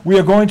hoops. We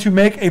are going to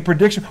make a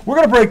prediction. We're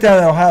going to break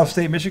down the Ohio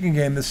State-Michigan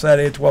game this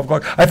Saturday at 12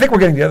 o'clock. I think we're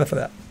getting together for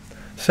that.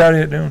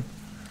 Saturday at noon.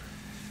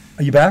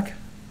 Are you back?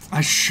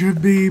 I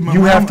should be.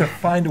 You have to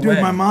find a way.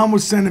 Dude, my mom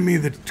was sending me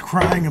the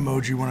crying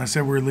emoji when I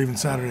said we were leaving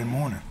Saturday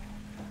morning.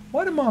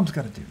 Why do moms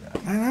got to do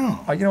that? I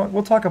know. You know what?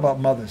 We'll talk about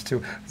mothers,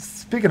 too.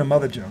 Speaking of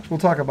mother jokes, we'll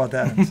talk about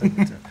that in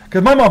segment 2.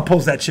 Because my mom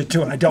pulls that shit,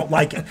 too, and I don't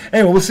like it.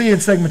 Anyway, we'll see you in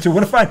segment 2.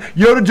 We're going to find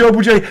Yoda Joe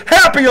Boucher.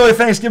 Happy early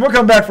Thanksgiving. We'll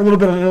come back for a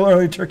little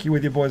early turkey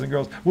with you, boys and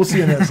girls. We'll see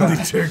you in that side.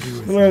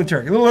 Little early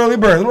turkey. Little early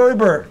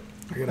bird.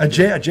 A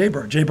J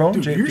bird. J-bone?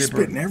 Dude, you're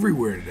spitting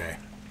everywhere today.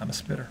 I'm a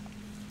spitter.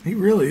 He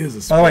really is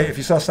a spitter. By the way, if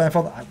you saw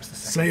Seinfeld, I was the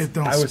second. Say it,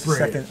 don't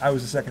spray it. I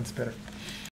was the second spitter.